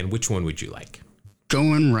right hand. Which one would you like?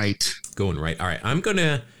 Going right. Going right. All right, I'm going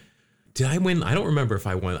to, did I win? I don't remember if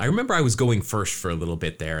I won. I remember I was going first for a little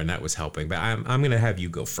bit there, and that was helping, but I'm going to have you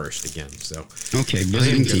go first again. So okay,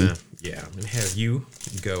 visiting team. Yeah, I'm going to have you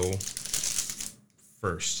go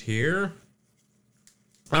first here.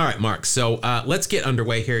 All right, Mark. So let's get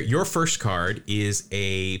underway here. Your first card is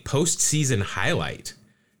a postseason highlight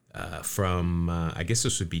from, I guess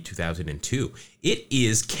this would be 2002. It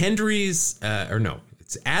is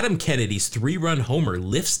it's Adam Kennedy's 3-run homer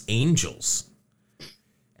lifts Angels.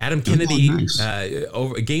 Adam Kennedy,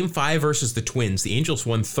 over Game 5 versus the Twins. The Angels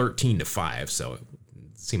won 13-5, so it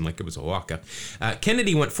seemed like it was a walk-up.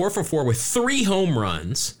 Kennedy went 4 for 4 with 3 home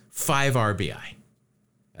runs, 5 RBI.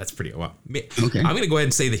 That's pretty well. Okay. I'm going to go ahead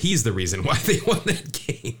and say that he's the reason why they won that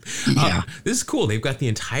game. Yeah. This is cool. They've got the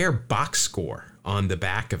entire box score on the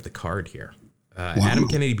back of the card here. Wow. Adam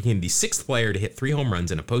Kennedy became the 6th player to hit 3 home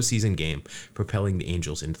runs in a postseason game, propelling the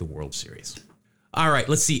Angels into the World Series. All right,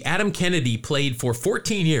 let's see. Adam Kennedy played for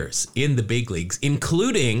 14 years in the big leagues,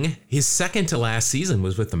 including his second to last season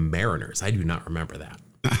was with the Mariners. I do not remember that.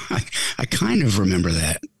 I kind of remember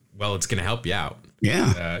that. Well, it's going to help you out.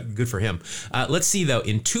 Yeah. Good for him. Let's see, though.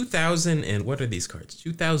 In 2000, and what are these cards?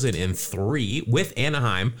 2003 with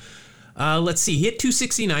Anaheim. Let's see. He hit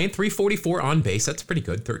 269, 344 on base. That's pretty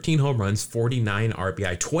good. 13 home runs, 49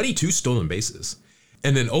 RBI, 22 stolen bases.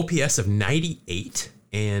 And then OPS of 98.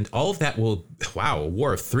 And all of that will, a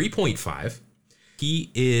WAR of 3.5.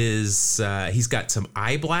 He is, he's got some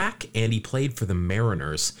eye black, and he played for the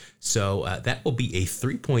Mariners. So that will be a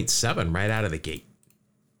 3.7 right out of the gate.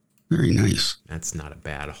 Very nice. That's not a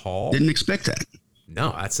bad haul. Didn't expect that.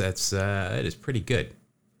 No, that is pretty good.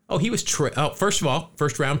 Oh, he was first of all,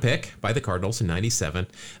 first round pick by the Cardinals in '97.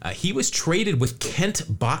 He was traded with Kent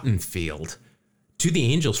Bottenfield to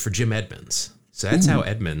the Angels for Jim Edmonds. So that's how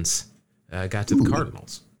Edmonds got to the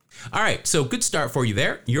Cardinals. All right, so good start for you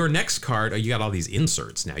there. Your next card, you got all these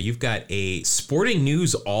inserts now. You've got a Sporting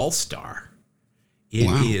News All-Star. It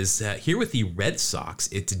is here with the Red Sox.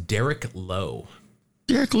 It's Derek Lowe.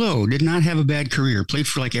 Derek Lowe did not have a bad career. Played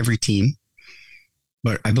for like every team.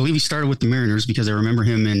 But I believe he started with the Mariners because I remember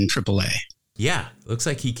him in AAA. Yeah, looks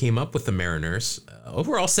like he came up with the Mariners.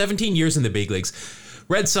 Overall, 17 years in the big leagues.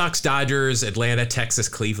 Red Sox, Dodgers, Atlanta, Texas,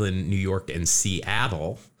 Cleveland, New York, and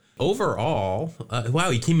Seattle. Overall,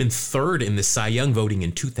 he came in third in the Cy Young voting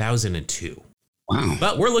in 2002. Wow.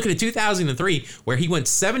 But we're looking at 2003, where he went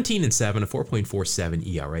 17-7, a 4.47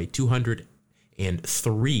 ERA,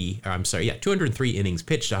 203 innings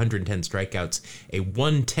pitched, 110 strikeouts, a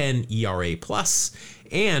 110 ERA plus,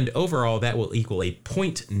 and overall that will equal a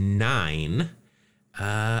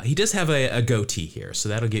 0.9. He does have a goatee here, so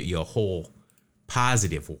that'll get you a whole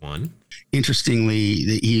positive one.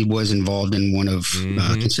 Interestingly, he was involved in one of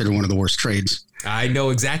considered one of the worst trades. I know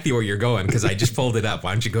exactly where you're going because I just pulled it up.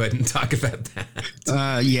 Why don't you go ahead and talk about that?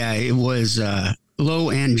 It was Lowe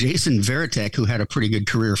and Jason Varitek, who had a pretty good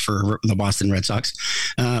career for the Boston Red Sox,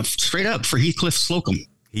 straight up for Heathcliff Slocum.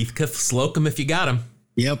 Heathcliff Slocum, if you got him.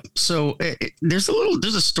 Yep. So there's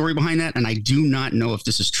a story behind that, and I do not know if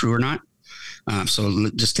this is true or not. So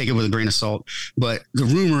just take it with a grain of salt. But the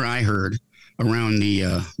rumor I heard around the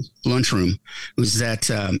lunchroom was that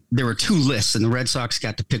there were two lists, and the Red Sox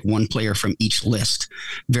got to pick one player from each list.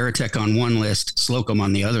 Varitek on one list, Slocum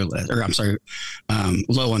on the other list,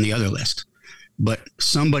 Lowe on the other list. But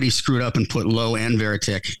somebody screwed up and put Lowe and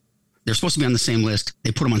Varitek. They're supposed to be on the same list.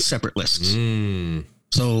 They put them on separate lists.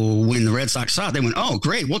 So when the Red Sox saw it, they went, "Oh,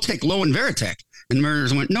 great, we'll take Lowe and Varitek." And the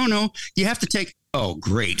Mariners went, "No, you have to take." Oh,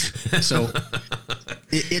 great. So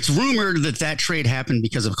it's rumored that trade happened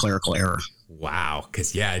because of clerical error. Wow.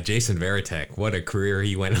 Because, Jason Varitek, what a career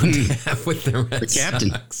he went on to have with the Red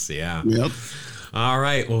Sox. Yeah. Yep. All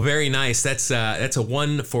right. Well, very nice. That's a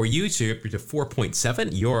 1 for you. So you're up to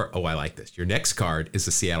 4.7. I like this. Your next card is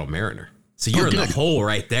the Seattle Mariner. So you're in the hole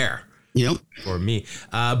right there. Yep. For me.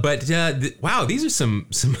 Wow, these are some,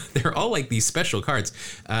 they're all like these special cards.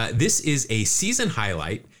 This is a season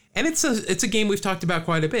highlight, and it's a game we've talked about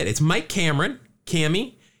quite a bit. It's Mike Cameron,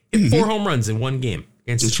 Cammy, hit 4 home runs in one game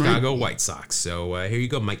against the Chicago White Sox. So here you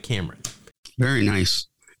go, Mike Cameron. Very nice.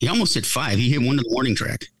 He almost hit 5. He hit one to the warning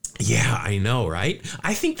track. Yeah, I know, right?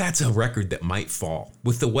 I think that's a record that might fall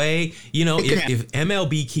with the way, if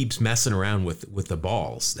MLB keeps messing around with the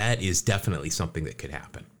balls, that is definitely something that could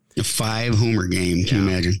happen. A 5-homer game. Can you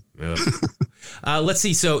imagine? Let's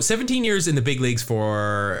see. So 17 years in the big leagues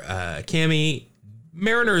for Cammy.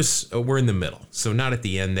 Mariners were in the middle, so not at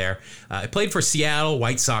the end there. He played for Seattle,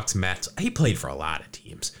 White Sox, Mets. He played for a lot of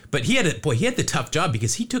teams, but he had the tough job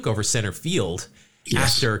because he took over center field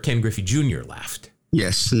after Ken Griffey Jr. left.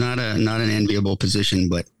 Yes, not an enviable position,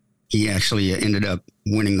 but he actually ended up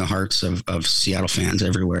winning the hearts of Seattle fans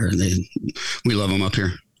everywhere. We love him up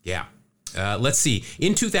here. Yeah. Let's see.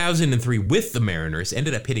 In 2003, with the Mariners,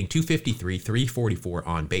 ended up hitting 253, 344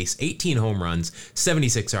 on base, 18 home runs,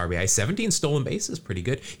 76 RBI, 17 stolen bases. Pretty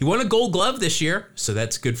good. He won a Gold Glove this year, so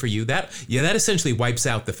that's good for you. That essentially wipes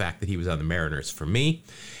out the fact that he was on the Mariners for me.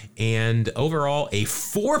 And overall, a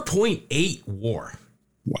 4.8 WAR.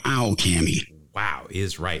 Wow, Cammy. Wow,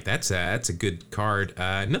 is right. That's a good card.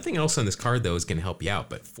 Nothing else on this card, though, is going to help you out,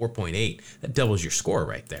 but 4.8, that doubles your score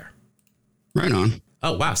right there. Right on.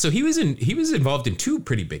 Oh, wow. So he was involved in 2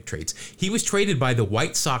 pretty big trades. He was traded by the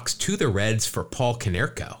White Sox to the Reds for Paul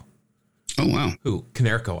Konerko. Oh, wow. Who,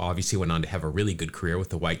 Konerko obviously went on to have a really good career with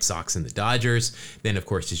the White Sox and the Dodgers. Then, of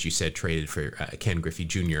course, as you said, traded for Ken Griffey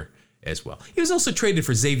Jr. as well. He was also traded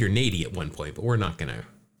for Xavier Nady at one point, but we're not gonna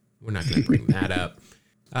bring that up.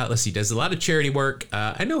 Let's see. Does a lot of charity work.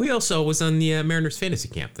 I know he also was on the Mariners fantasy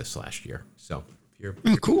camp this last year. So if you're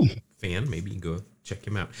cool fan, maybe you can go check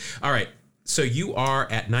him out. All right. So you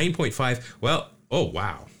are at 9.5. Well, oh,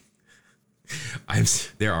 wow.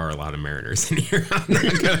 There are a lot of Mariners in here. I'm not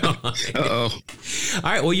going to lie. Uh-oh. All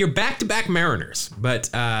right. Well, you're back-to-back Mariners. But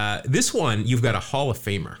this one, you've got a Hall of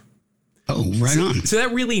Famer. Oh, right on. So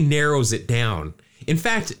that really narrows it down. In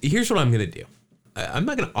fact, here's what I'm going to do. I'm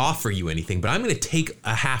not going to offer you anything, but I'm going to take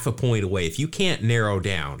a half a point away. If you can't narrow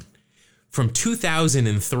down from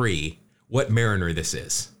 2003 what Mariner this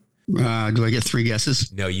is. Do I get 3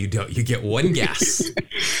 guesses? No, you don't. You get 1 guess.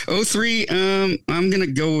 03. I'm going to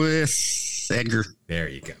go with Edgar. There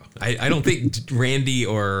you go. I don't think Randy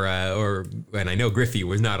or and I know Griffey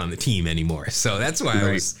was not on the team anymore. So that's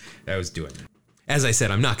why I was doing that. As I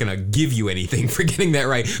said, I'm not going to give you anything for getting that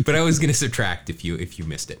right, but I was going to subtract if you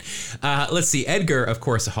missed it. Let's see. Edgar, of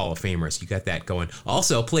course, a Hall of Famer, so you got that going.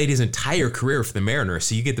 Also played his entire career for the Mariners,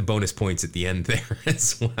 so you get the bonus points at the end there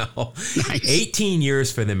as well. Nice. 18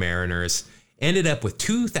 years for the Mariners. Ended up with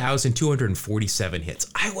 2,247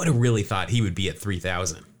 hits. I would have really thought he would be at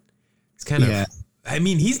 3,000. It's kind of, I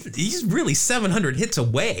mean, he's really 700 hits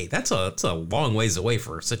away. That's a long ways away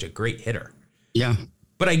for such a great hitter. Yeah.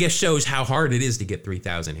 But I guess shows how hard it is to get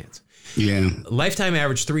 3,000 hits. Yeah. Lifetime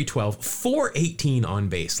average 312, 418 on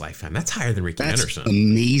base lifetime. That's higher than Ricky Henderson.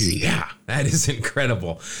 Amazing. Yeah, that is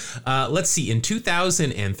incredible. Let's see. In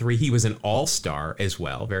 2003, he was an all-star as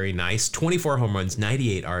well. Very nice. 24 home runs,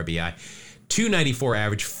 98 RBI. 294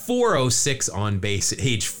 average, 406 on base at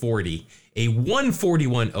age 40, a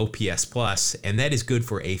 141 OPS plus, and that is good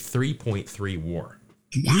for a 3.3 WAR.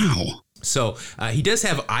 Wow. So he does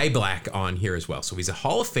have eye black on here as well. So he's a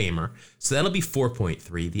Hall of Famer. So that'll be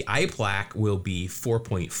 4.3. The eye black will be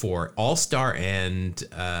 4.4. All-star and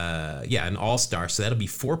an all-star. So that'll be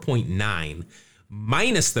 4.9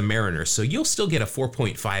 minus the Mariners. So you'll still get a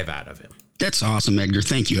 4.5 out of him. That's awesome, Edgar.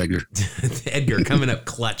 Thank you, Edgar. Edgar coming up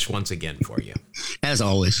clutch once again for you. As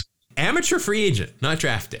always. Amateur free agent, not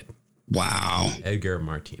drafted. Wow. Edgar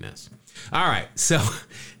Martinez. All right. So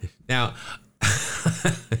now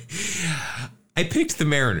I picked the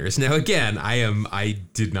Mariners. Now, again, I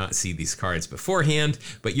did not see these cards beforehand,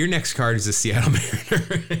 but your next card is a Seattle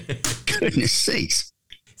Mariner. Goodness sakes.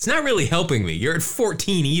 It's not really helping me. You're at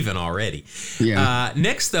 14 even already. Yeah.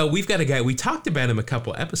 Next, though, we've got a guy. We talked about him a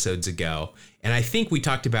couple episodes ago, and I think we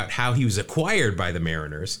talked about how he was acquired by the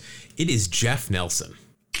Mariners. It is Jeff Nelson.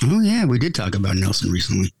 Oh, yeah. We did talk about Nelson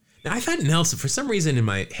recently. Now, I thought Nelson, for some reason in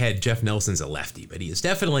my head, Jeff Nelson's a lefty, but he is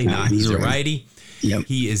definitely not. He's a righty. Yep.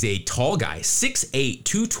 He is a tall guy, 6'8",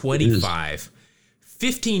 225.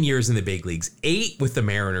 15 years in the big leagues, 8 with the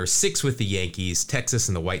Mariners, 6 with the Yankees, Texas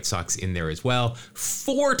and the White Sox in there as well.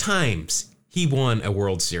 4 times he won a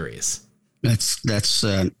World Series. That's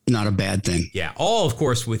not a bad thing. Yeah, all of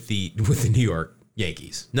course with the New York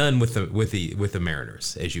Yankees. None with the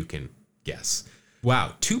Mariners, as you can guess.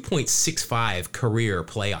 Wow, 2.65 career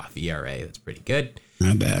playoff ERA. That's pretty good.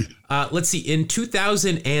 Not bad. Let's see. In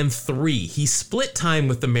 2003, he split time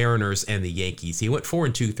with the Mariners and the Yankees. He went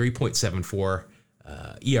 4-2, 3.74.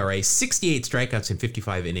 ERA, 68 strikeouts in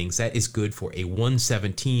 55 innings. That is good for a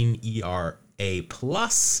 117 ERA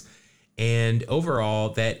plus. And overall,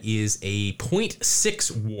 that is a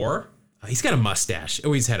 0.6 WAR. He's got a mustache.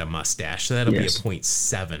 Always had a mustache. So that'll be a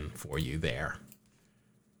 0.7 for you there.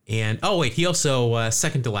 And, he also,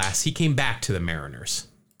 second to last, he came back to the Mariners.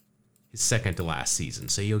 His second to last season.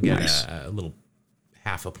 So you'll get a little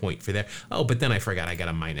half a point for there. Oh, but then I forgot I got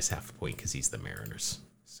a minus half a point because he's the Mariners.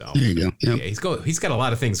 So there you go. Yep. Yeah, he's got a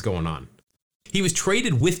lot of things going on. He was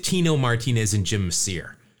traded with Tino Martinez and Jim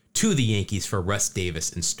Messier to the Yankees for Russ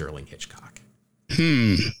Davis and Sterling Hitchcock.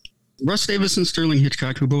 Russ Davis and Sterling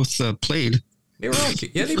Hitchcock, who both played. They were okay.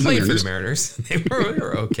 Yeah, they played for the Mariners. They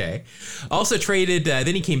were okay. Also traded,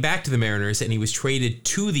 then he came back to the Mariners and he was traded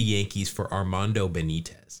to the Yankees for Armando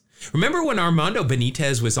Benitez. Remember when Armando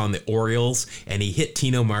Benitez was on the Orioles and he hit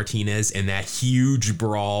Tino Martinez in that huge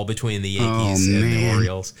brawl between the Yankees and the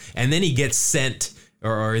Orioles? And then he gets sent,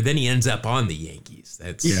 or then he ends up on the Yankees.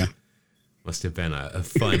 Must have been a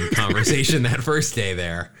fun conversation that first day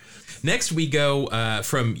there. Next, we go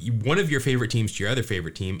from one of your favorite teams to your other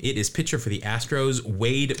favorite team. It is pitcher for the Astros,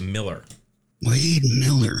 Wade Miller. Wade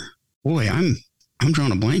Miller. Boy, I'm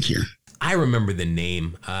drawing a blank here. I remember the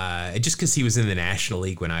name just because he was in the National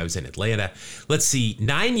League when I was in Atlanta. Let's see,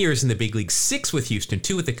 9 years in the big league, 6 with Houston,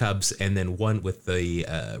 2 with the Cubs, and then 1 with the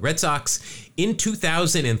Red Sox. In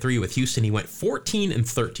 2003 with Houston, he went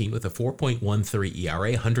 14-13 with a 4.13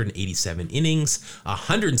 ERA, 187 innings,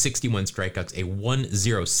 161 strikeouts, a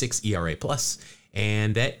 1.06 ERA plus,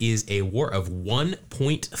 and that is a WAR of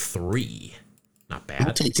 1.3. Not bad.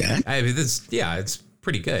 I'll take that. I mean, it's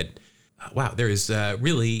pretty good. Wow, there is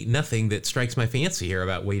really nothing that strikes my fancy here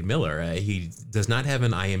about Wade Miller. He does not have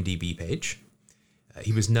an IMDb page.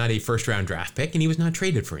 He was not a first-round draft pick, and he was not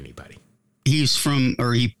traded for anybody. He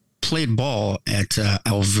played ball at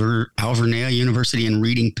Alvernia University in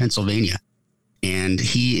Reading, Pennsylvania, and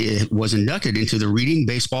he was inducted into the Reading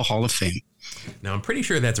Baseball Hall of Fame. Now, I'm pretty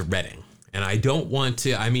sure that's Reading, and I don't want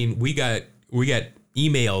to. I mean, we got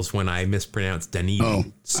emails when I mispronounced Dunedin. Oh,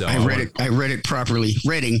 so I read it properly.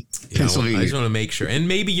 Reading, Pennsylvania. I just want to make sure, and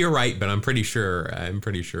maybe you're right, but I'm pretty sure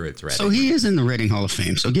it's Reading. So he is in the Reading Hall of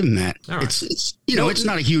Fame. So give him that. All right. It's it's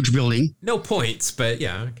not a huge building. No points, but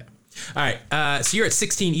yeah, okay. All right, so you're at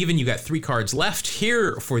 16 even. You got 3 cards left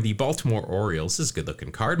here for the Baltimore Orioles. This is a good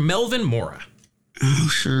looking card. Melvin Mora. Oh,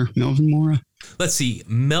 sure. Melvin Mora. Let's see.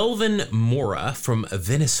 Melvin Mora from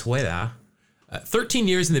Venezuela. 13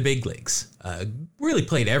 years in the big leagues. Really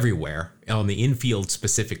played everywhere on the infield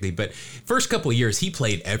specifically, but first couple of years he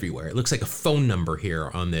played everywhere. It looks like a phone number here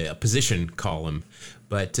on the position column.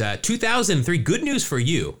 But 2003, good news for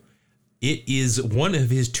you. It is one of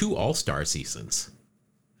his 2 All-Star seasons.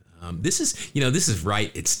 This is right.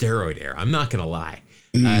 It's steroid era. I'm not going to lie.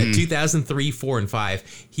 2003, 4, and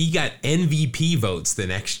 5. He got MVP votes the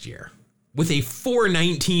next year. With a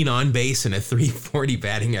 419 on base and a 340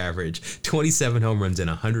 batting average, 27 home runs and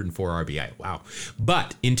 104 RBI. Wow.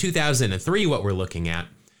 But in 2003, what we're looking at,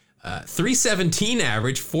 317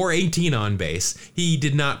 average, 418 on base. He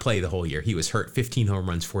did not play the whole year. He was hurt. 15 home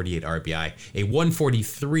runs, 48 RBI, a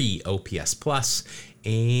 143 OPS plus,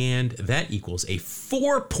 and that equals a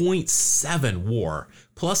 4.7 WAR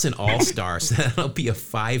plus an All-Star. So that'll be a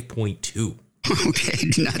 5.2. Okay,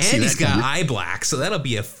 did not see that. And he's got eye black, so that'll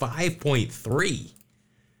be a 5.3.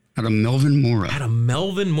 Out of Melvin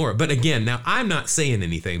Mora. But again, now I'm not saying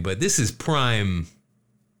anything, but this is prime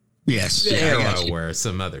Yes. era where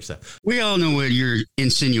some other stuff. We all know what you're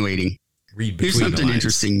insinuating. Read between Here's something the lines.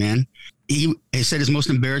 interesting, man. He said his most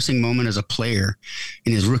embarrassing moment as a player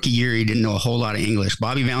in his rookie year, he didn't know a whole lot of English.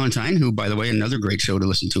 Bobby Valentine, who, by the way, another great show to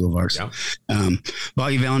listen to of ours. Yeah.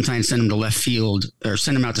 Bobby Valentine sent him to left field, or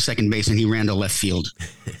sent him out to second base, and he ran to left field.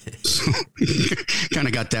 So kind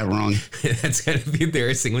of got that wrong. That's going to be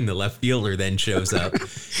embarrassing when the left fielder then shows up.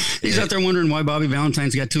 He's out there wondering why Bobby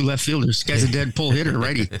Valentine's got 2 left fielders. This guy's a dead pull hitter,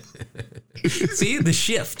 righty. See, the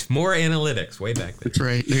shift. More analytics way back then. That's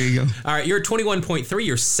right. There you go. All right, you're at 21.3.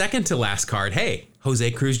 Your second to last card. Hey,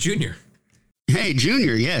 Jose Cruz Jr. Hey,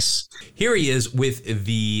 Junior, yes. Here he is with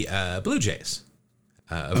the Blue Jays.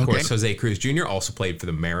 Of course, Jose Cruz Jr. also played for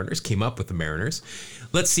the Mariners, came up with the Mariners.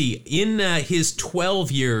 Let's see, in his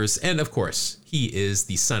 12 years, and of course, he is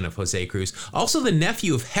the son of Jose Cruz, also the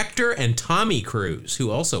nephew of Hector and Tommy Cruz, who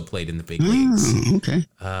also played in the big leagues. Okay.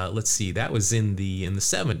 Let's see, that was in the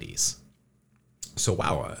 70s. So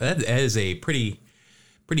wow, that is a pretty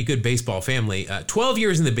good baseball family. 12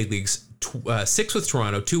 years in the big leagues, 6 with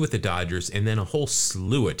Toronto, 2 with the Dodgers, and then a whole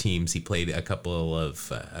slew of teams he played a couple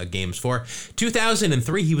of games for.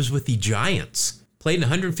 2003, he was with the Giants. Played in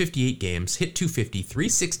 158 games, hit 250,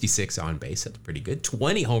 366 on base. That's pretty good.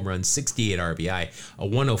 20 home runs, 68 RBI, a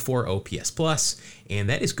 104 OPS plus, and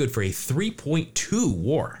that is good for a 3.2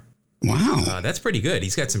 WAR. Wow. That's pretty good.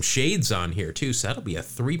 He's got some shades on here too, so that'll be a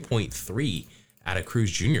 3.3 out of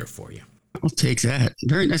Cruz Jr. for you. I'll take that.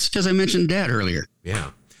 Very nice, because I mentioned Dad earlier.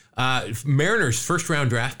 Yeah. Mariners first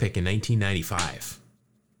round draft pick in 1995.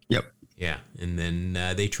 Yep. Yeah. And then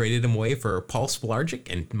they traded him away for Paul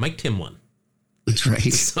Spilarczyk and Mike Timlin. That's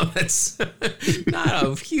right. So that's not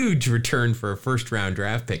a huge return for a first round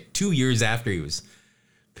draft pick 2 years after he was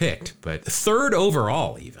picked, but 3rd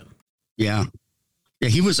overall even. Yeah. Yeah,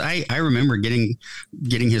 he was, I remember getting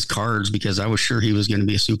his cards because I was sure he was going to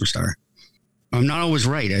be a superstar. I'm not always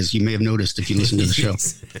right, as you may have noticed if you listen to the show.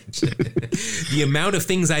 The amount of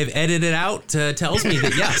things I've edited out tells me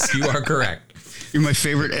that, yes, you are correct. You're my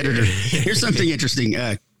favorite editor. Here's something interesting.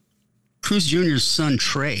 Cruz Jr.'s son,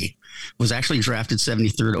 Trey, was actually drafted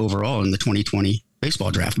 73rd overall in the 2020 baseball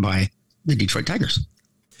draft by the Detroit Tigers.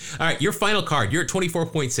 All right, your final card. You're at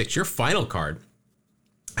 24.6. Your final card.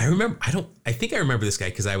 I think I remember this guy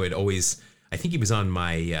because I think he was on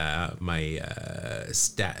my not my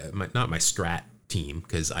strat team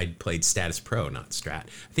because I played Status Pro, not Strat.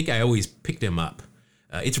 I think I always picked him up.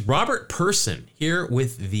 It's Robert Person here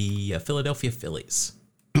with the Philadelphia Phillies.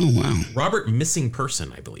 Oh, wow. Robert Missing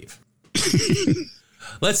Person, I believe.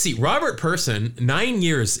 Let's see. Robert Person, 9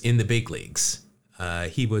 years in the big leagues.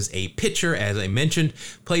 He was a pitcher, as I mentioned,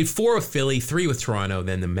 played 4 with Philly, 3 with Toronto,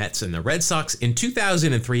 then the Mets and the Red Sox. In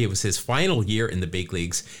 2003, it was his final year in the big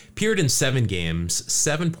leagues. Appeared in 7 games,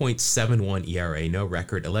 7.71 ERA, no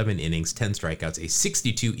record, 11 innings, 10 strikeouts, a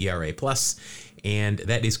 62 ERA plus, and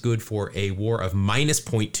that is good for a WAR of minus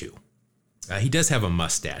 0.2. He does have a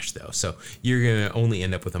mustache, though, so you're going to only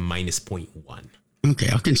end up with a minus 0.1. Okay,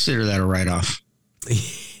 I'll consider that a write-off.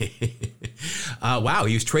 Wow,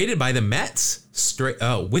 he was traded by the Mets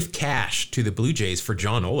with cash to the Blue Jays for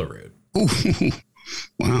John Olerud. Ooh,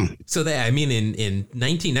 wow. So in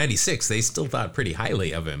 1996, they still thought pretty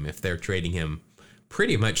highly of him if they're trading him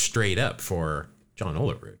pretty much straight up for John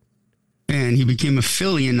Olerud. And he became a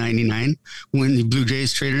Philly in 99 when the Blue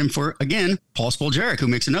Jays traded him for, again, Paul Spoljaric, who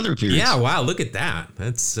makes another appearance. Yeah, wow, look at that.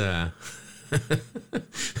 That's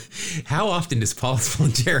How often does Paul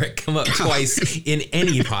Splenderic come up twice in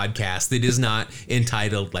any podcast that is not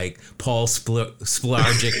entitled like Paul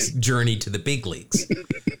Splargic's Journey to the Big Leagues?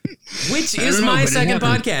 Which is my second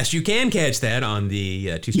podcast. You can catch that on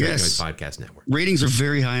the Two Strike Noise Podcast Network. Ratings are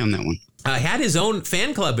very high on that one. Had his own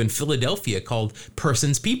fan club in Philadelphia called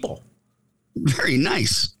Person's People. Very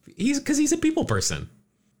nice. Because he's a people person.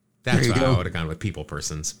 That's why I would have gone with people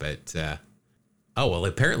persons. But,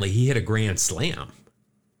 apparently he hit a grand slam.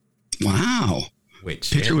 Wow.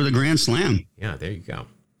 Pitcher with a grand slam. Yeah, there you go.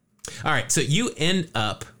 All right, so you end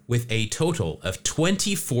up with a total of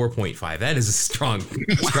 24.5. That is a strong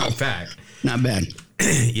pack. Not bad.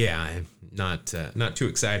 Yeah, I'm not too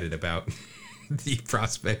excited about the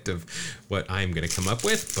prospect of what I'm going to come up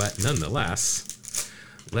with, but nonetheless,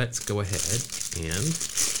 let's go ahead and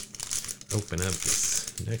open up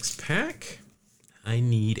this next pack. I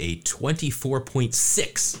need a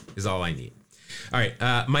 24.6 is all I need. All right,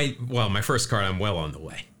 my first card, I'm well on the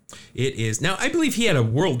way. It is, now I believe he had a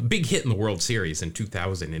big hit in the World Series in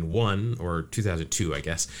 2001 or 2002, I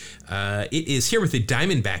guess. It is here with the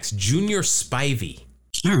Diamondbacks, Junior Spivey.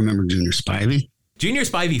 I remember Junior Spivey. Junior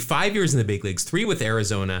Spivey, 5 years in the big leagues, 3 with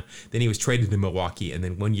Arizona, then he was traded to Milwaukee, and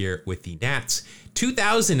then 1 year with the Nats.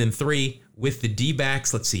 2003 with the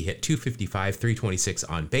D-backs, let's see, hit 255, 326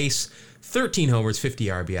 on base, 13 homers, 50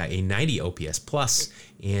 RBI, a 90 OPS plus,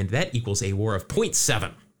 and that equals a WAR of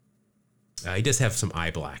 0.7. He does have some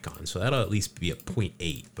eye black on, so that'll at least be a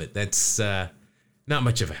 0.8, but that's not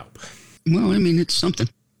much of a help. Well, I mean, it's something.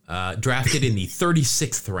 Drafted in the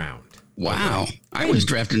 36th round. Wow. I was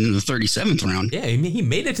drafted in the 37th round. Yeah, he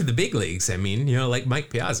made it to the big leagues. I mean, like Mike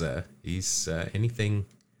Piazza, he's anything.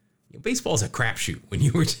 Baseball's a crapshoot when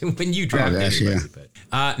you draft anybody. Yeah.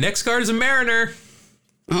 But, next card is a Mariner.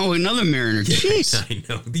 Oh, another Mariner. Jeez. I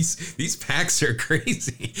know. These packs are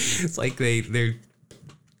crazy. It's like they're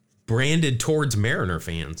branded towards Mariner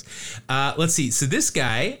fans. Let's see. So this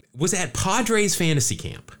guy was at Padres fantasy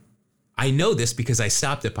camp. I know this because I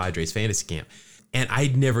stopped at Padres fantasy camp, and I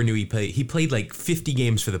never knew he played. He played like 50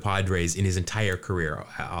 games for the Padres in his entire career.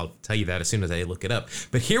 I'll tell you that as soon as I look it up.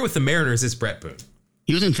 But here with the Mariners is Brett Boone.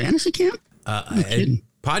 He was in fantasy camp?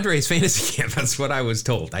 Padres fantasy camp. That's what I was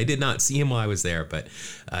told. I did not see him while I was there, but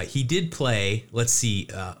he did play. Let's see,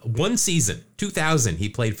 one season, 2000. He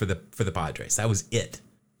played for the Padres. That was it,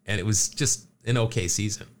 and it was just an okay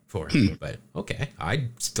season for him. But okay,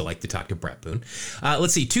 I'd still like to talk to Brett Boone.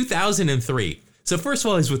 Let's see, 2003. So first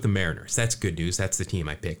of all, he's with the Mariners. That's good news. That's the team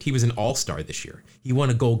I picked. He was an all-star this year. He won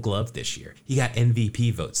a Gold Glove this year. He got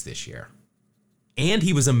MVP votes this year. And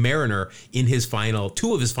he was a Mariner in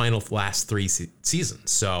two of his final last 3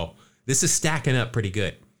 seasons. So this is stacking up pretty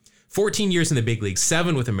good. 14 years in the big league,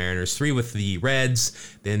 7 with the Mariners, 3 with the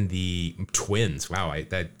Reds, then the Twins. Wow,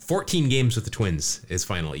 that 14 games with the Twins his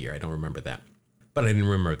final year. I don't remember that. But I didn't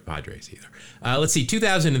remember the Padres either. Let's see,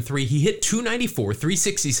 2003, he hit 294,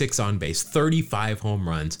 366 on base, 35 home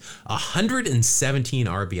runs, 117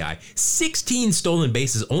 RBI, 16 stolen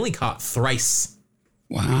bases, only caught thrice.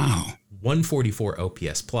 Wow. 144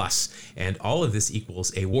 OPS plus, and all of this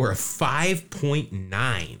equals a WAR of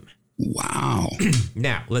 5.9. Wow.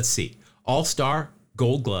 Now, let's see. All-Star,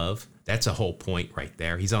 Gold Glove, that's a whole point right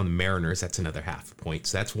there. He's on the Mariners, that's another half a point,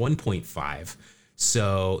 so that's 1.5.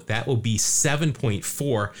 So that will be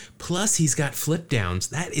 7.4, plus he's got flip downs.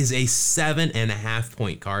 That is a 7.5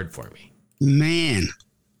 point card for me. Man.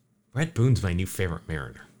 Brett Boone's my new favorite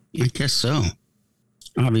Mariner. I guess so.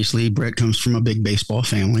 Obviously, Brett comes from a big baseball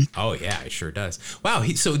family. Oh, yeah, he sure does. Wow,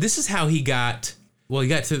 so this is how he got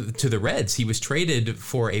to the Reds. He was traded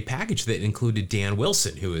for a package that included Dan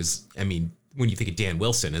Wilson, who is, I mean, when you think of Dan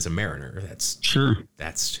Wilson as a Mariner,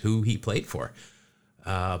 that's who he played for.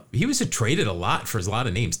 He was traded a lot for a lot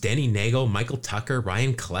of names. Denny Nagel, Michael Tucker,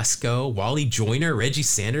 Ryan Klesko, Wally Joyner, Reggie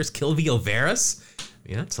Sanders, Kilvy Alvarez. I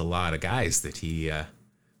mean, that's a lot of guys that he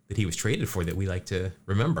was traded for that we like to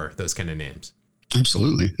remember, those kind of names.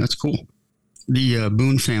 Absolutely. That's cool. The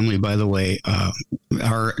Boone family, by the way,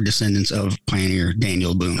 are descendants of pioneer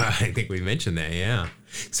Daniel Boone. I think we mentioned that, yeah.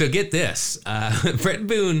 So get this. Brett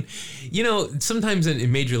Boone, sometimes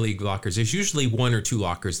in major league lockers, there's usually 1 or 2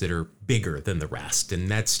 lockers that are bigger than the rest.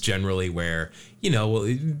 And that's generally where, the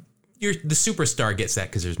superstar gets that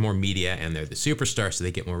because there's more media and they're the superstar, so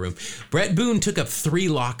they get more room. Brett Boone took up 3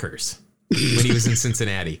 lockers when he was in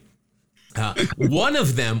Cincinnati. One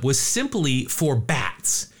of them was simply for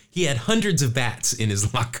bats. He had hundreds of bats in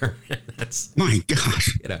his locker. That's, my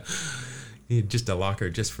gosh. He had just a locker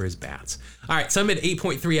just for his bats. All right, so I'm at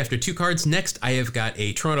 8.3 after 2 cards. Next, I have got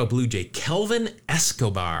a Toronto Blue Jay, Kelvin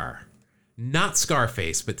Escobar. Not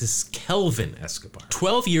Scarface, but this is Kelvin Escobar.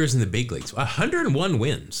 12 years in the big leagues, 101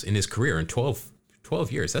 wins in his career in 12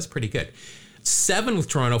 years. That's pretty good. 7 with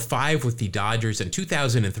Toronto, 5 with the Dodgers. In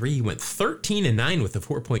 2003, he went 13-9 with a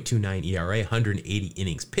 4.29 ERA, 180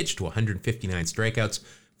 innings pitched to 159 strikeouts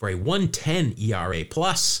for a 110 ERA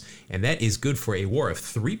plus, and that is good for a WAR of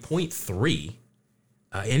 3.3.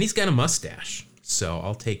 And he's got a mustache, so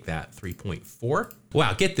I'll take that, 3.4.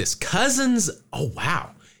 Wow, get this. Cousin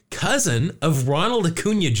of Ronald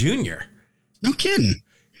Acuna Jr. No kidding.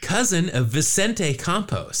 Cousin of Vicente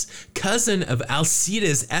Campos, cousin of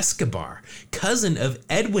Alcides Escobar, cousin of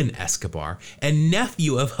Edwin Escobar, and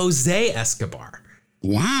nephew of Jose Escobar.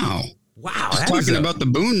 Wow. That talking about the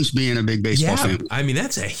Boones being a big baseball family. I mean,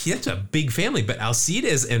 that's a big family, but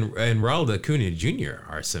Alcides and Ronald Acuna Jr.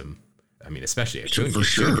 are some, I mean, especially Acuna for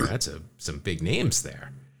sure. Jr., that's some big names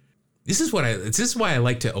there. This is why I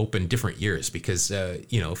like to open different years, because,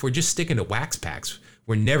 if we're just sticking to wax packs,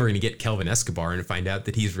 we're never going to get Kelvin Escobar and find out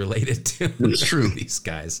that he's related to That's true. these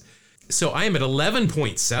guys. So I am at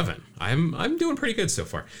 11.7. I'm doing pretty good so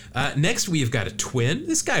far. Next, we've got a twin.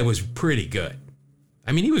 This guy was pretty good.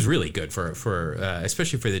 I mean, he was really good for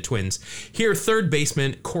especially for the Twins. Here, third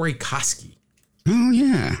baseman Corey Koski. Oh,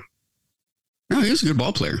 yeah. No, he was a good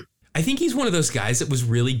ball player. I think he's one of those guys that was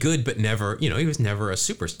really good, but never, he was never a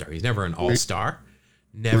superstar. He's never an all-star.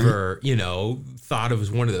 Never, thought of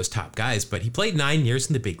as one of those top guys, but he played 9 years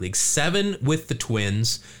in the big leagues, 7 with the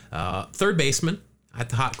Twins, third baseman at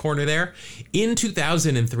the hot corner there. In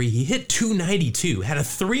 2003, he hit .292, had a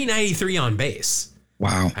 .393 on base.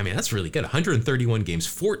 Wow. I mean, that's really good. 131 games,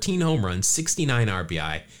 14 home runs, 69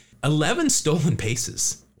 RBI, 11 stolen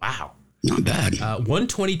bases. Wow. Not bad.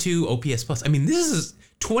 122 OPS plus. I mean, this is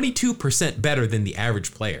 22% better than the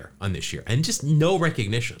average player on this year, and just no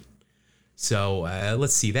recognition. So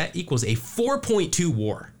let's see, that equals a 4.2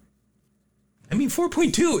 WAR. I mean,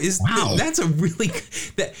 4.2 is, wow. That's a really,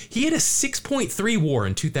 he had a 6.3 WAR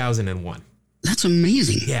in 2001. That's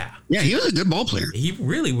amazing. Yeah. Yeah, he was a good ball player. He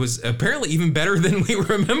really was, apparently even better than we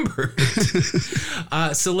remember.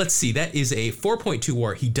 So let's see, that is a 4.2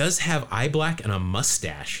 WAR. He does have eye black and a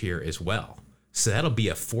mustache here as well. So that'll be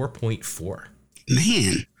a 4.4.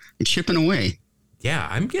 Man, chipping away. Yeah,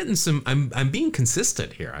 I'm getting some, I'm being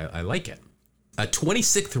consistent here. I like it. A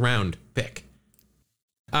 26th round pick.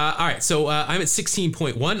 All right, so I'm at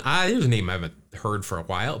 16.1. There's a name I haven't heard for a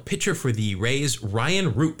while. Pitcher for the Rays,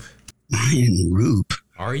 Ryan Roop. Ryan Roop.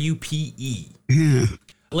 R-U-P-E. Yeah.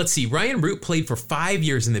 Let's see. Ryan Roop played for 5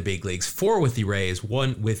 years in the big leagues, 4 with the Rays,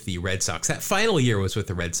 1 with the Red Sox. That final year was with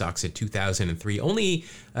the Red Sox in 2003. Only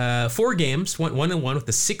 4 games, 1-1 with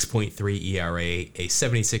a 6.3 ERA, a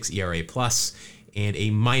 76 ERA plus, and a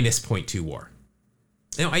minus .2 WAR.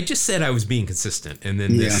 Now, I just said I was being consistent, and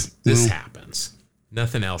then this happens.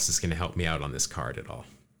 Nothing else is going to help me out on this card at all.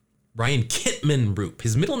 Ryan Kitman Roop.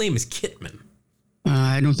 His middle name is Kitman.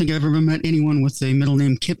 I don't think I've ever met anyone with a middle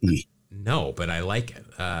name Kitman. No, but I like it.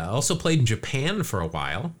 Also played in Japan for a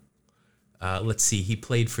while. Let's see. He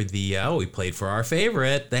played for he played for our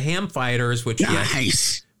favorite, the Ham Fighters, which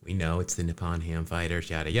nice. We know it's the Nippon Ham Fighters,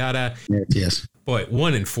 yada, yada. Yes. Boy,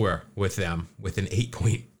 1-4 with them with an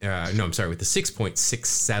with a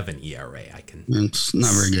 6.67 ERA. I can. It's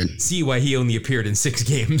not very good. See why he only appeared in 6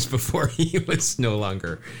 games before he was no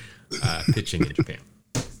longer pitching in Japan.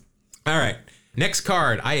 All right. Next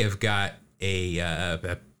card, I have got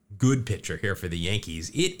a good pitcher here for the Yankees.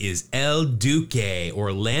 It is El Duque,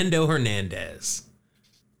 Orlando Hernandez.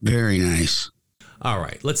 Very nice. All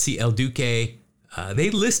right, let's see. El Duque, they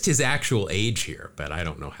list his actual age here, but I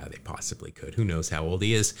don't know how they possibly could. Who knows how old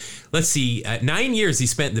he is? Let's see. 9 years he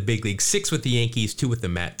spent in the big league, 6 with the Yankees, 2 with the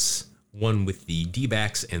Mets, 1 with the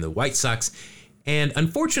D-backs and the White Sox. And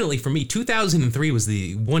unfortunately for me, 2003 was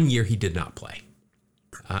the 1 year he did not play.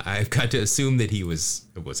 I've got to assume that he was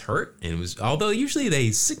hurt, and although usually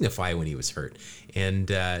they signify when he was hurt. And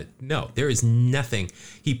no, there is nothing.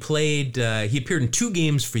 He played. He appeared in 2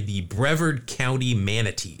 games for the Brevard County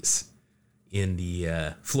Manatees in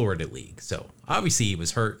the Florida League. So obviously he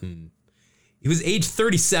was hurt, and he was age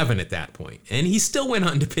 37 at that point, and he still went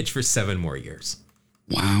on to pitch for 7 more years.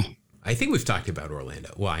 Wow. I think we've talked about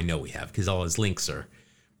Orlando. Well, I know we have, because all his links are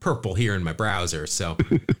purple here in my browser. So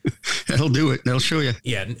that'll do it. That'll show you.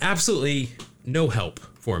 Yeah, absolutely no help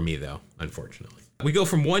for me, though, unfortunately. We go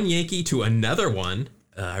from one Yankee to another one.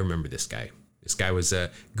 I remember this guy. This guy was a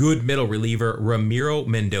good middle reliever, Ramiro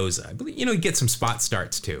Mendoza. I believe, he gets some spot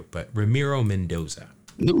starts too, but Ramiro Mendoza.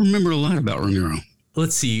 I don't remember a lot about Ramiro.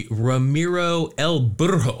 Let's see. Ramiro El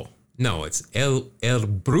Brujo. No, it's El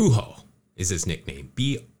Brujo is his nickname.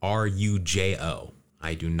 Brujo.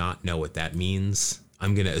 I do not know what that means.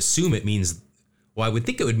 I'm going to assume it means, well, I would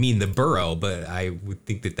think it would mean the burrow, but I would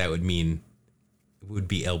think that would mean it would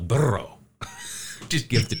be El Burro.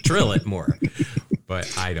 Just you have to trill it more.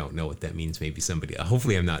 But I don't know what that means. Maybe somebody,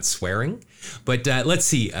 hopefully I'm not swearing. But let's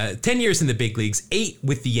see, 10 years in the big leagues, 8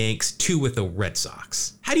 with the Yanks, 2 with the Red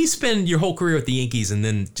Sox. How do you spend your whole career with the Yankees and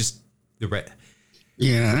then just the Red?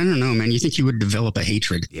 Yeah, I don't know, man. You think you would develop a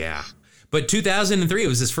hatred? Yeah. But 2003, it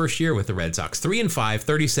was his first year with the Red Sox. 3-5,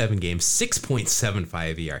 37 games,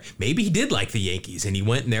 6.75 ERA. Maybe he did like the Yankees, and he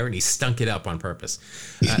went in there and he stunk it up on purpose.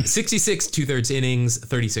 66 2/3 innings,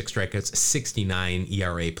 36 strikeouts, 69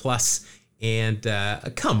 ERA plus. And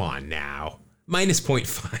come on now, minus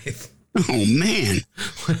 0.5. Oh, man.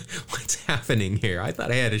 What's happening here? I thought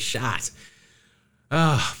I had a shot.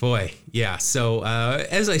 Oh, boy. Yeah. So,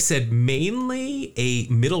 as I said, mainly a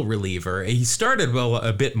middle reliever. He started, well,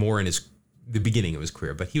 a bit more in the beginning of his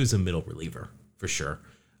career, but he was a middle reliever for sure.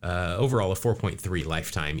 Overall, a 4.3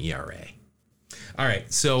 lifetime ERA. All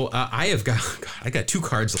right. So, I got 2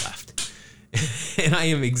 cards left, and I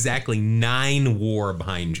am exactly 9 WAR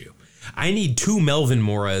behind you. I need 2 Melvin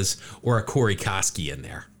Moras or a Corey Koski in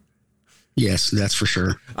there. Yes, that's for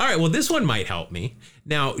sure. All right, well, this one might help me.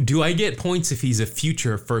 Now, do I get points if he's a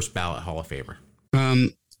future first ballot Hall of Famer?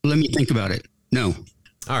 Let me think about it. No.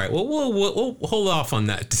 All right, well, we'll hold off on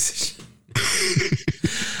that decision.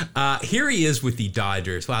 Here he is with the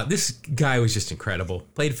Dodgers. Wow, this guy was just incredible.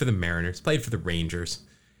 Played for the Mariners, played for the Rangers,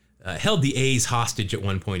 held the A's hostage at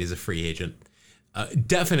one point as a free agent.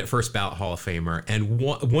 Definite first ballot Hall of Famer, and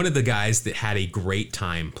one of the guys that had a great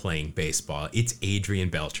time playing baseball. It's Adrian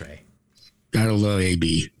Beltre. Gotta love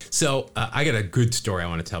AB. So I got a good story I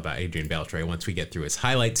want to tell about Adrian Beltre once we get through his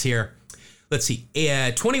highlights here. Let's see,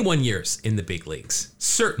 21 years in the big leagues,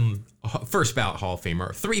 certain first ballot Hall of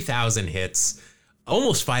Famer, 3,000 hits,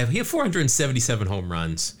 almost 5. He had 477 home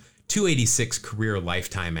runs, 286 career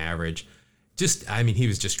lifetime average. He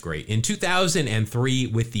was just great. In 2003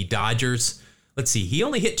 with the Dodgers, let's see, he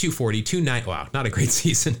only hit 240, 290. Wow, not a great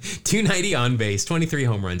season. 290 on base, 23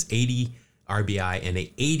 home runs, 80 RBI, and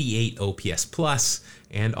a 88 OPS plus,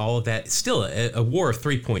 and all of that. Still a WAR of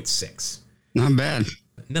 3.6. Not bad.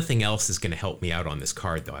 Nothing else is going to help me out on this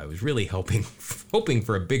card, though. I was really hoping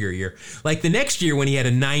for a bigger year. Like the next year when he had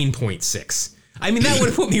a 9.6. I mean, that would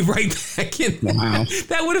have put me right back in. Wow.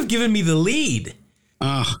 That would have given me the lead.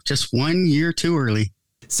 Oh, just 1 year too early.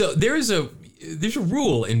 So there's a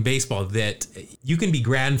rule in baseball that you can be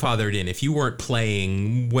grandfathered in if you weren't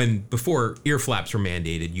playing before ear flaps were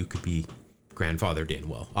mandated. You could be grandfathered in.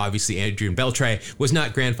 Well, obviously Adrian Beltre was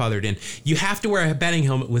not grandfathered in. You have to wear a batting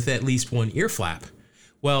helmet with at least one ear flap.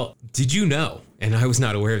 Well, did you know, and I was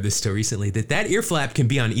not aware of this till recently, that ear flap can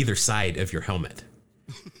be on either side of your helmet?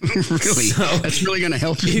 Really? So, that's really going to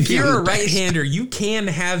help you. If you're a right-hander, you can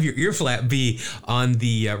have your ear flap be on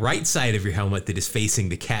the right side of your helmet that is facing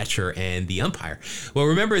the catcher and the umpire. Well,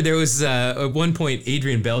 remember there was at one point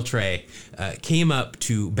Adrian Beltre came up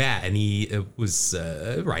to bat, and he was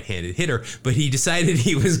a right-handed hitter, but he decided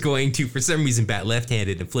he was going to, for some reason, bat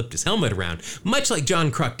left-handed and flipped his helmet around, much like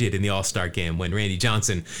John Kruk did in the All-Star game when Randy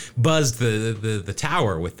Johnson buzzed the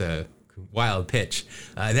tower with the wild pitch.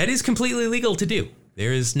 That is completely legal to do.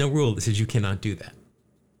 There is no rule that says you cannot do that.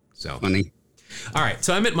 So funny. All right,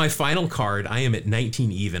 so I'm at my final card. I am at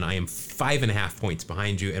 19 even. I am 5.5 points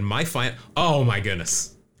behind you, and my final. Oh my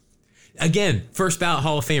goodness! Again, first ballot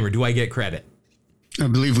Hall of Famer. Do I get credit? I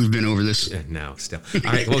believe we've been over this. No, still.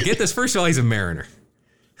 All right. Well, get this. First of all, he's a Mariner.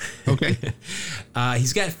 Okay.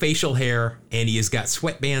 He's got facial hair, and he has got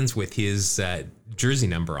sweatbands with his jersey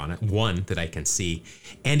number on it, 1 that I can see,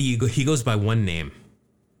 and he goes by one name.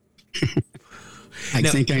 I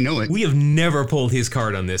think I know it. We have never pulled his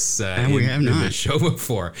card on this we have not. in this show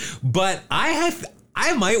before, but I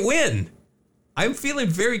might win. I'm feeling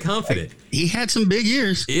very confident. He had some big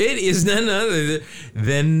years. It is none other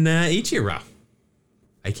than Ichiro.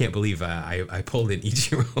 I can't believe I pulled in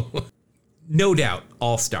Ichiro. No doubt,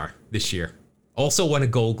 All-Star this year. Also won a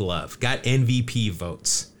Gold Glove. Got MVP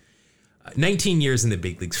votes. 19 years in the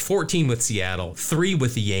big leagues, 14 with Seattle, 3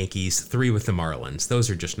 with the Yankees, 3 with the Marlins.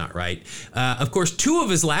 Those are just not right. Of course, 2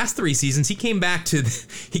 of his last 3 seasons, he came back to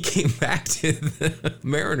the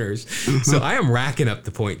Mariners. So I am racking up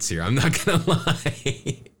the points here. I'm not going to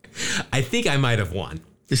lie. I think I might have won.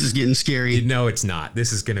 This is getting scary. No, it's not.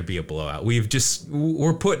 This is going to be a blowout.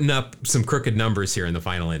 We're putting up some crooked numbers here in the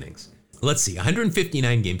final innings. Let's see,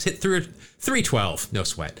 159 games, hit 312, no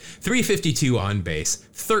sweat, 352 on base,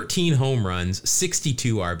 13 home runs,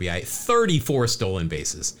 62 RBI, 34 stolen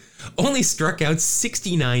bases. Only struck out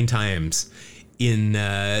 69 times in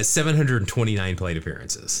 729 plate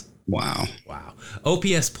appearances. Wow. Wow.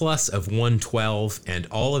 OPS plus of 112, and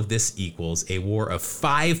all of this equals a WAR of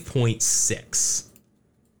 5.6.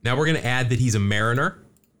 Now we're going to add that he's a Mariner.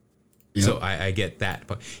 Yep. So I get that.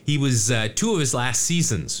 But he was 2 of his last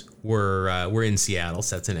seasons were in Seattle,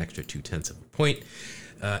 so that's an extra 0.2 of a point.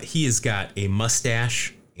 He has got a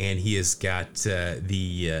mustache, and he has got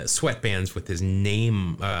the sweatbands with his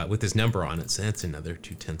name, with his number on it. So that's another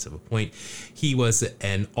 0.2 of a point. He was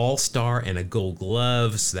an All-Star and a Gold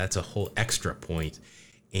Glove, so that's a whole extra point.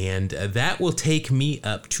 And that will take me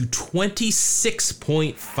up to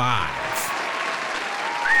 26.5.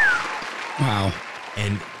 Wow.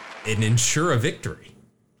 And ensure a victory.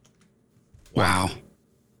 Wow.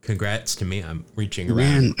 Congrats to me. I'm reaching around.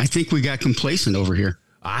 Man, I think we got complacent over here.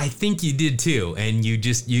 I think you did too, and you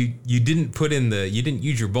just you didn't you didn't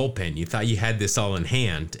use your bullpen. You thought you had this all in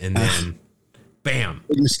hand, and then bam.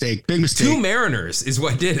 Big mistake. 2 Mariners is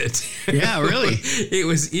what did it. Yeah, really. It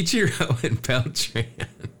was Ichiro and Beltran.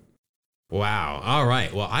 Wow. All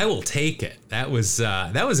right. Well, I will take it. That was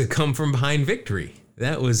a come from behind victory.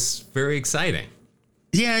 That was very exciting.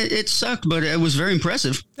 Yeah, it sucked, but it was very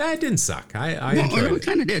impressive. That didn't suck. I enjoyed it. It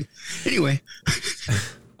kind of did. Anyway.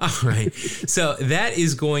 All right. So that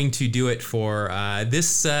is going to do it for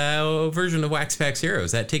this version of Wax Packs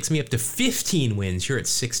Heroes. That takes me up to 15 wins. You're at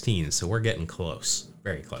 16, so we're getting close.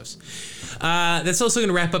 Very close. That's also going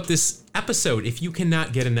to wrap up this episode. If you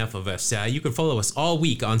cannot get enough of us, you can follow us all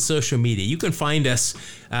week on social media. You can find us.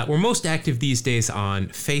 We're most active these days on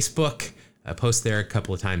Facebook. I post there a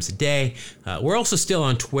couple of times a day. We're also still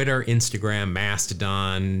on Twitter, Instagram,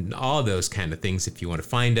 Mastodon, all those kind of things if you want to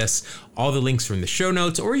find us. All the links are in the show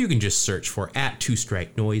notes, or you can just search for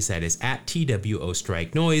 @2StrikeNoise. That is @TWO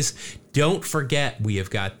Strike Noise. Don't forget, we have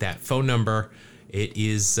got that phone number. It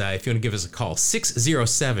is, if you want to give us a call,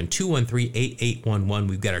 607-213-8811.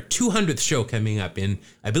 We've got our 200th show coming up in,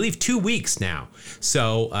 I believe, 2 weeks now.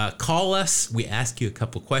 So call us. We ask you a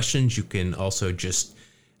couple questions. You can also just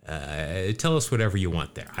tell us whatever you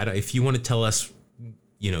want there. If you want to tell us,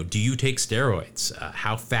 do you take steroids?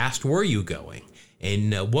 How fast were you going?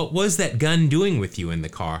 And what was that gun doing with you in the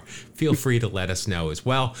car? Feel free to let us know as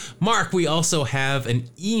well. Mark, we also have an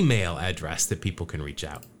email address that people can reach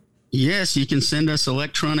out. Yes, you can send us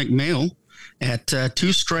electronic mail at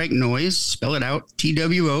 2StrikeNoise, spell it out,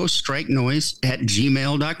 TWO Strike Noise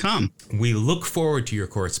 @gmail.com. We look forward to your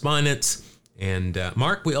correspondence. And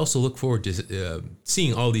Mark, we also look forward to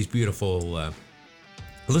seeing all these beautiful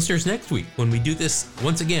listeners next week when we do this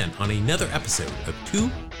once again on another episode of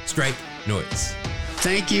 2 Strike Noise.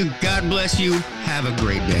 Thank you. God bless you. Have a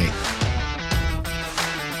great day.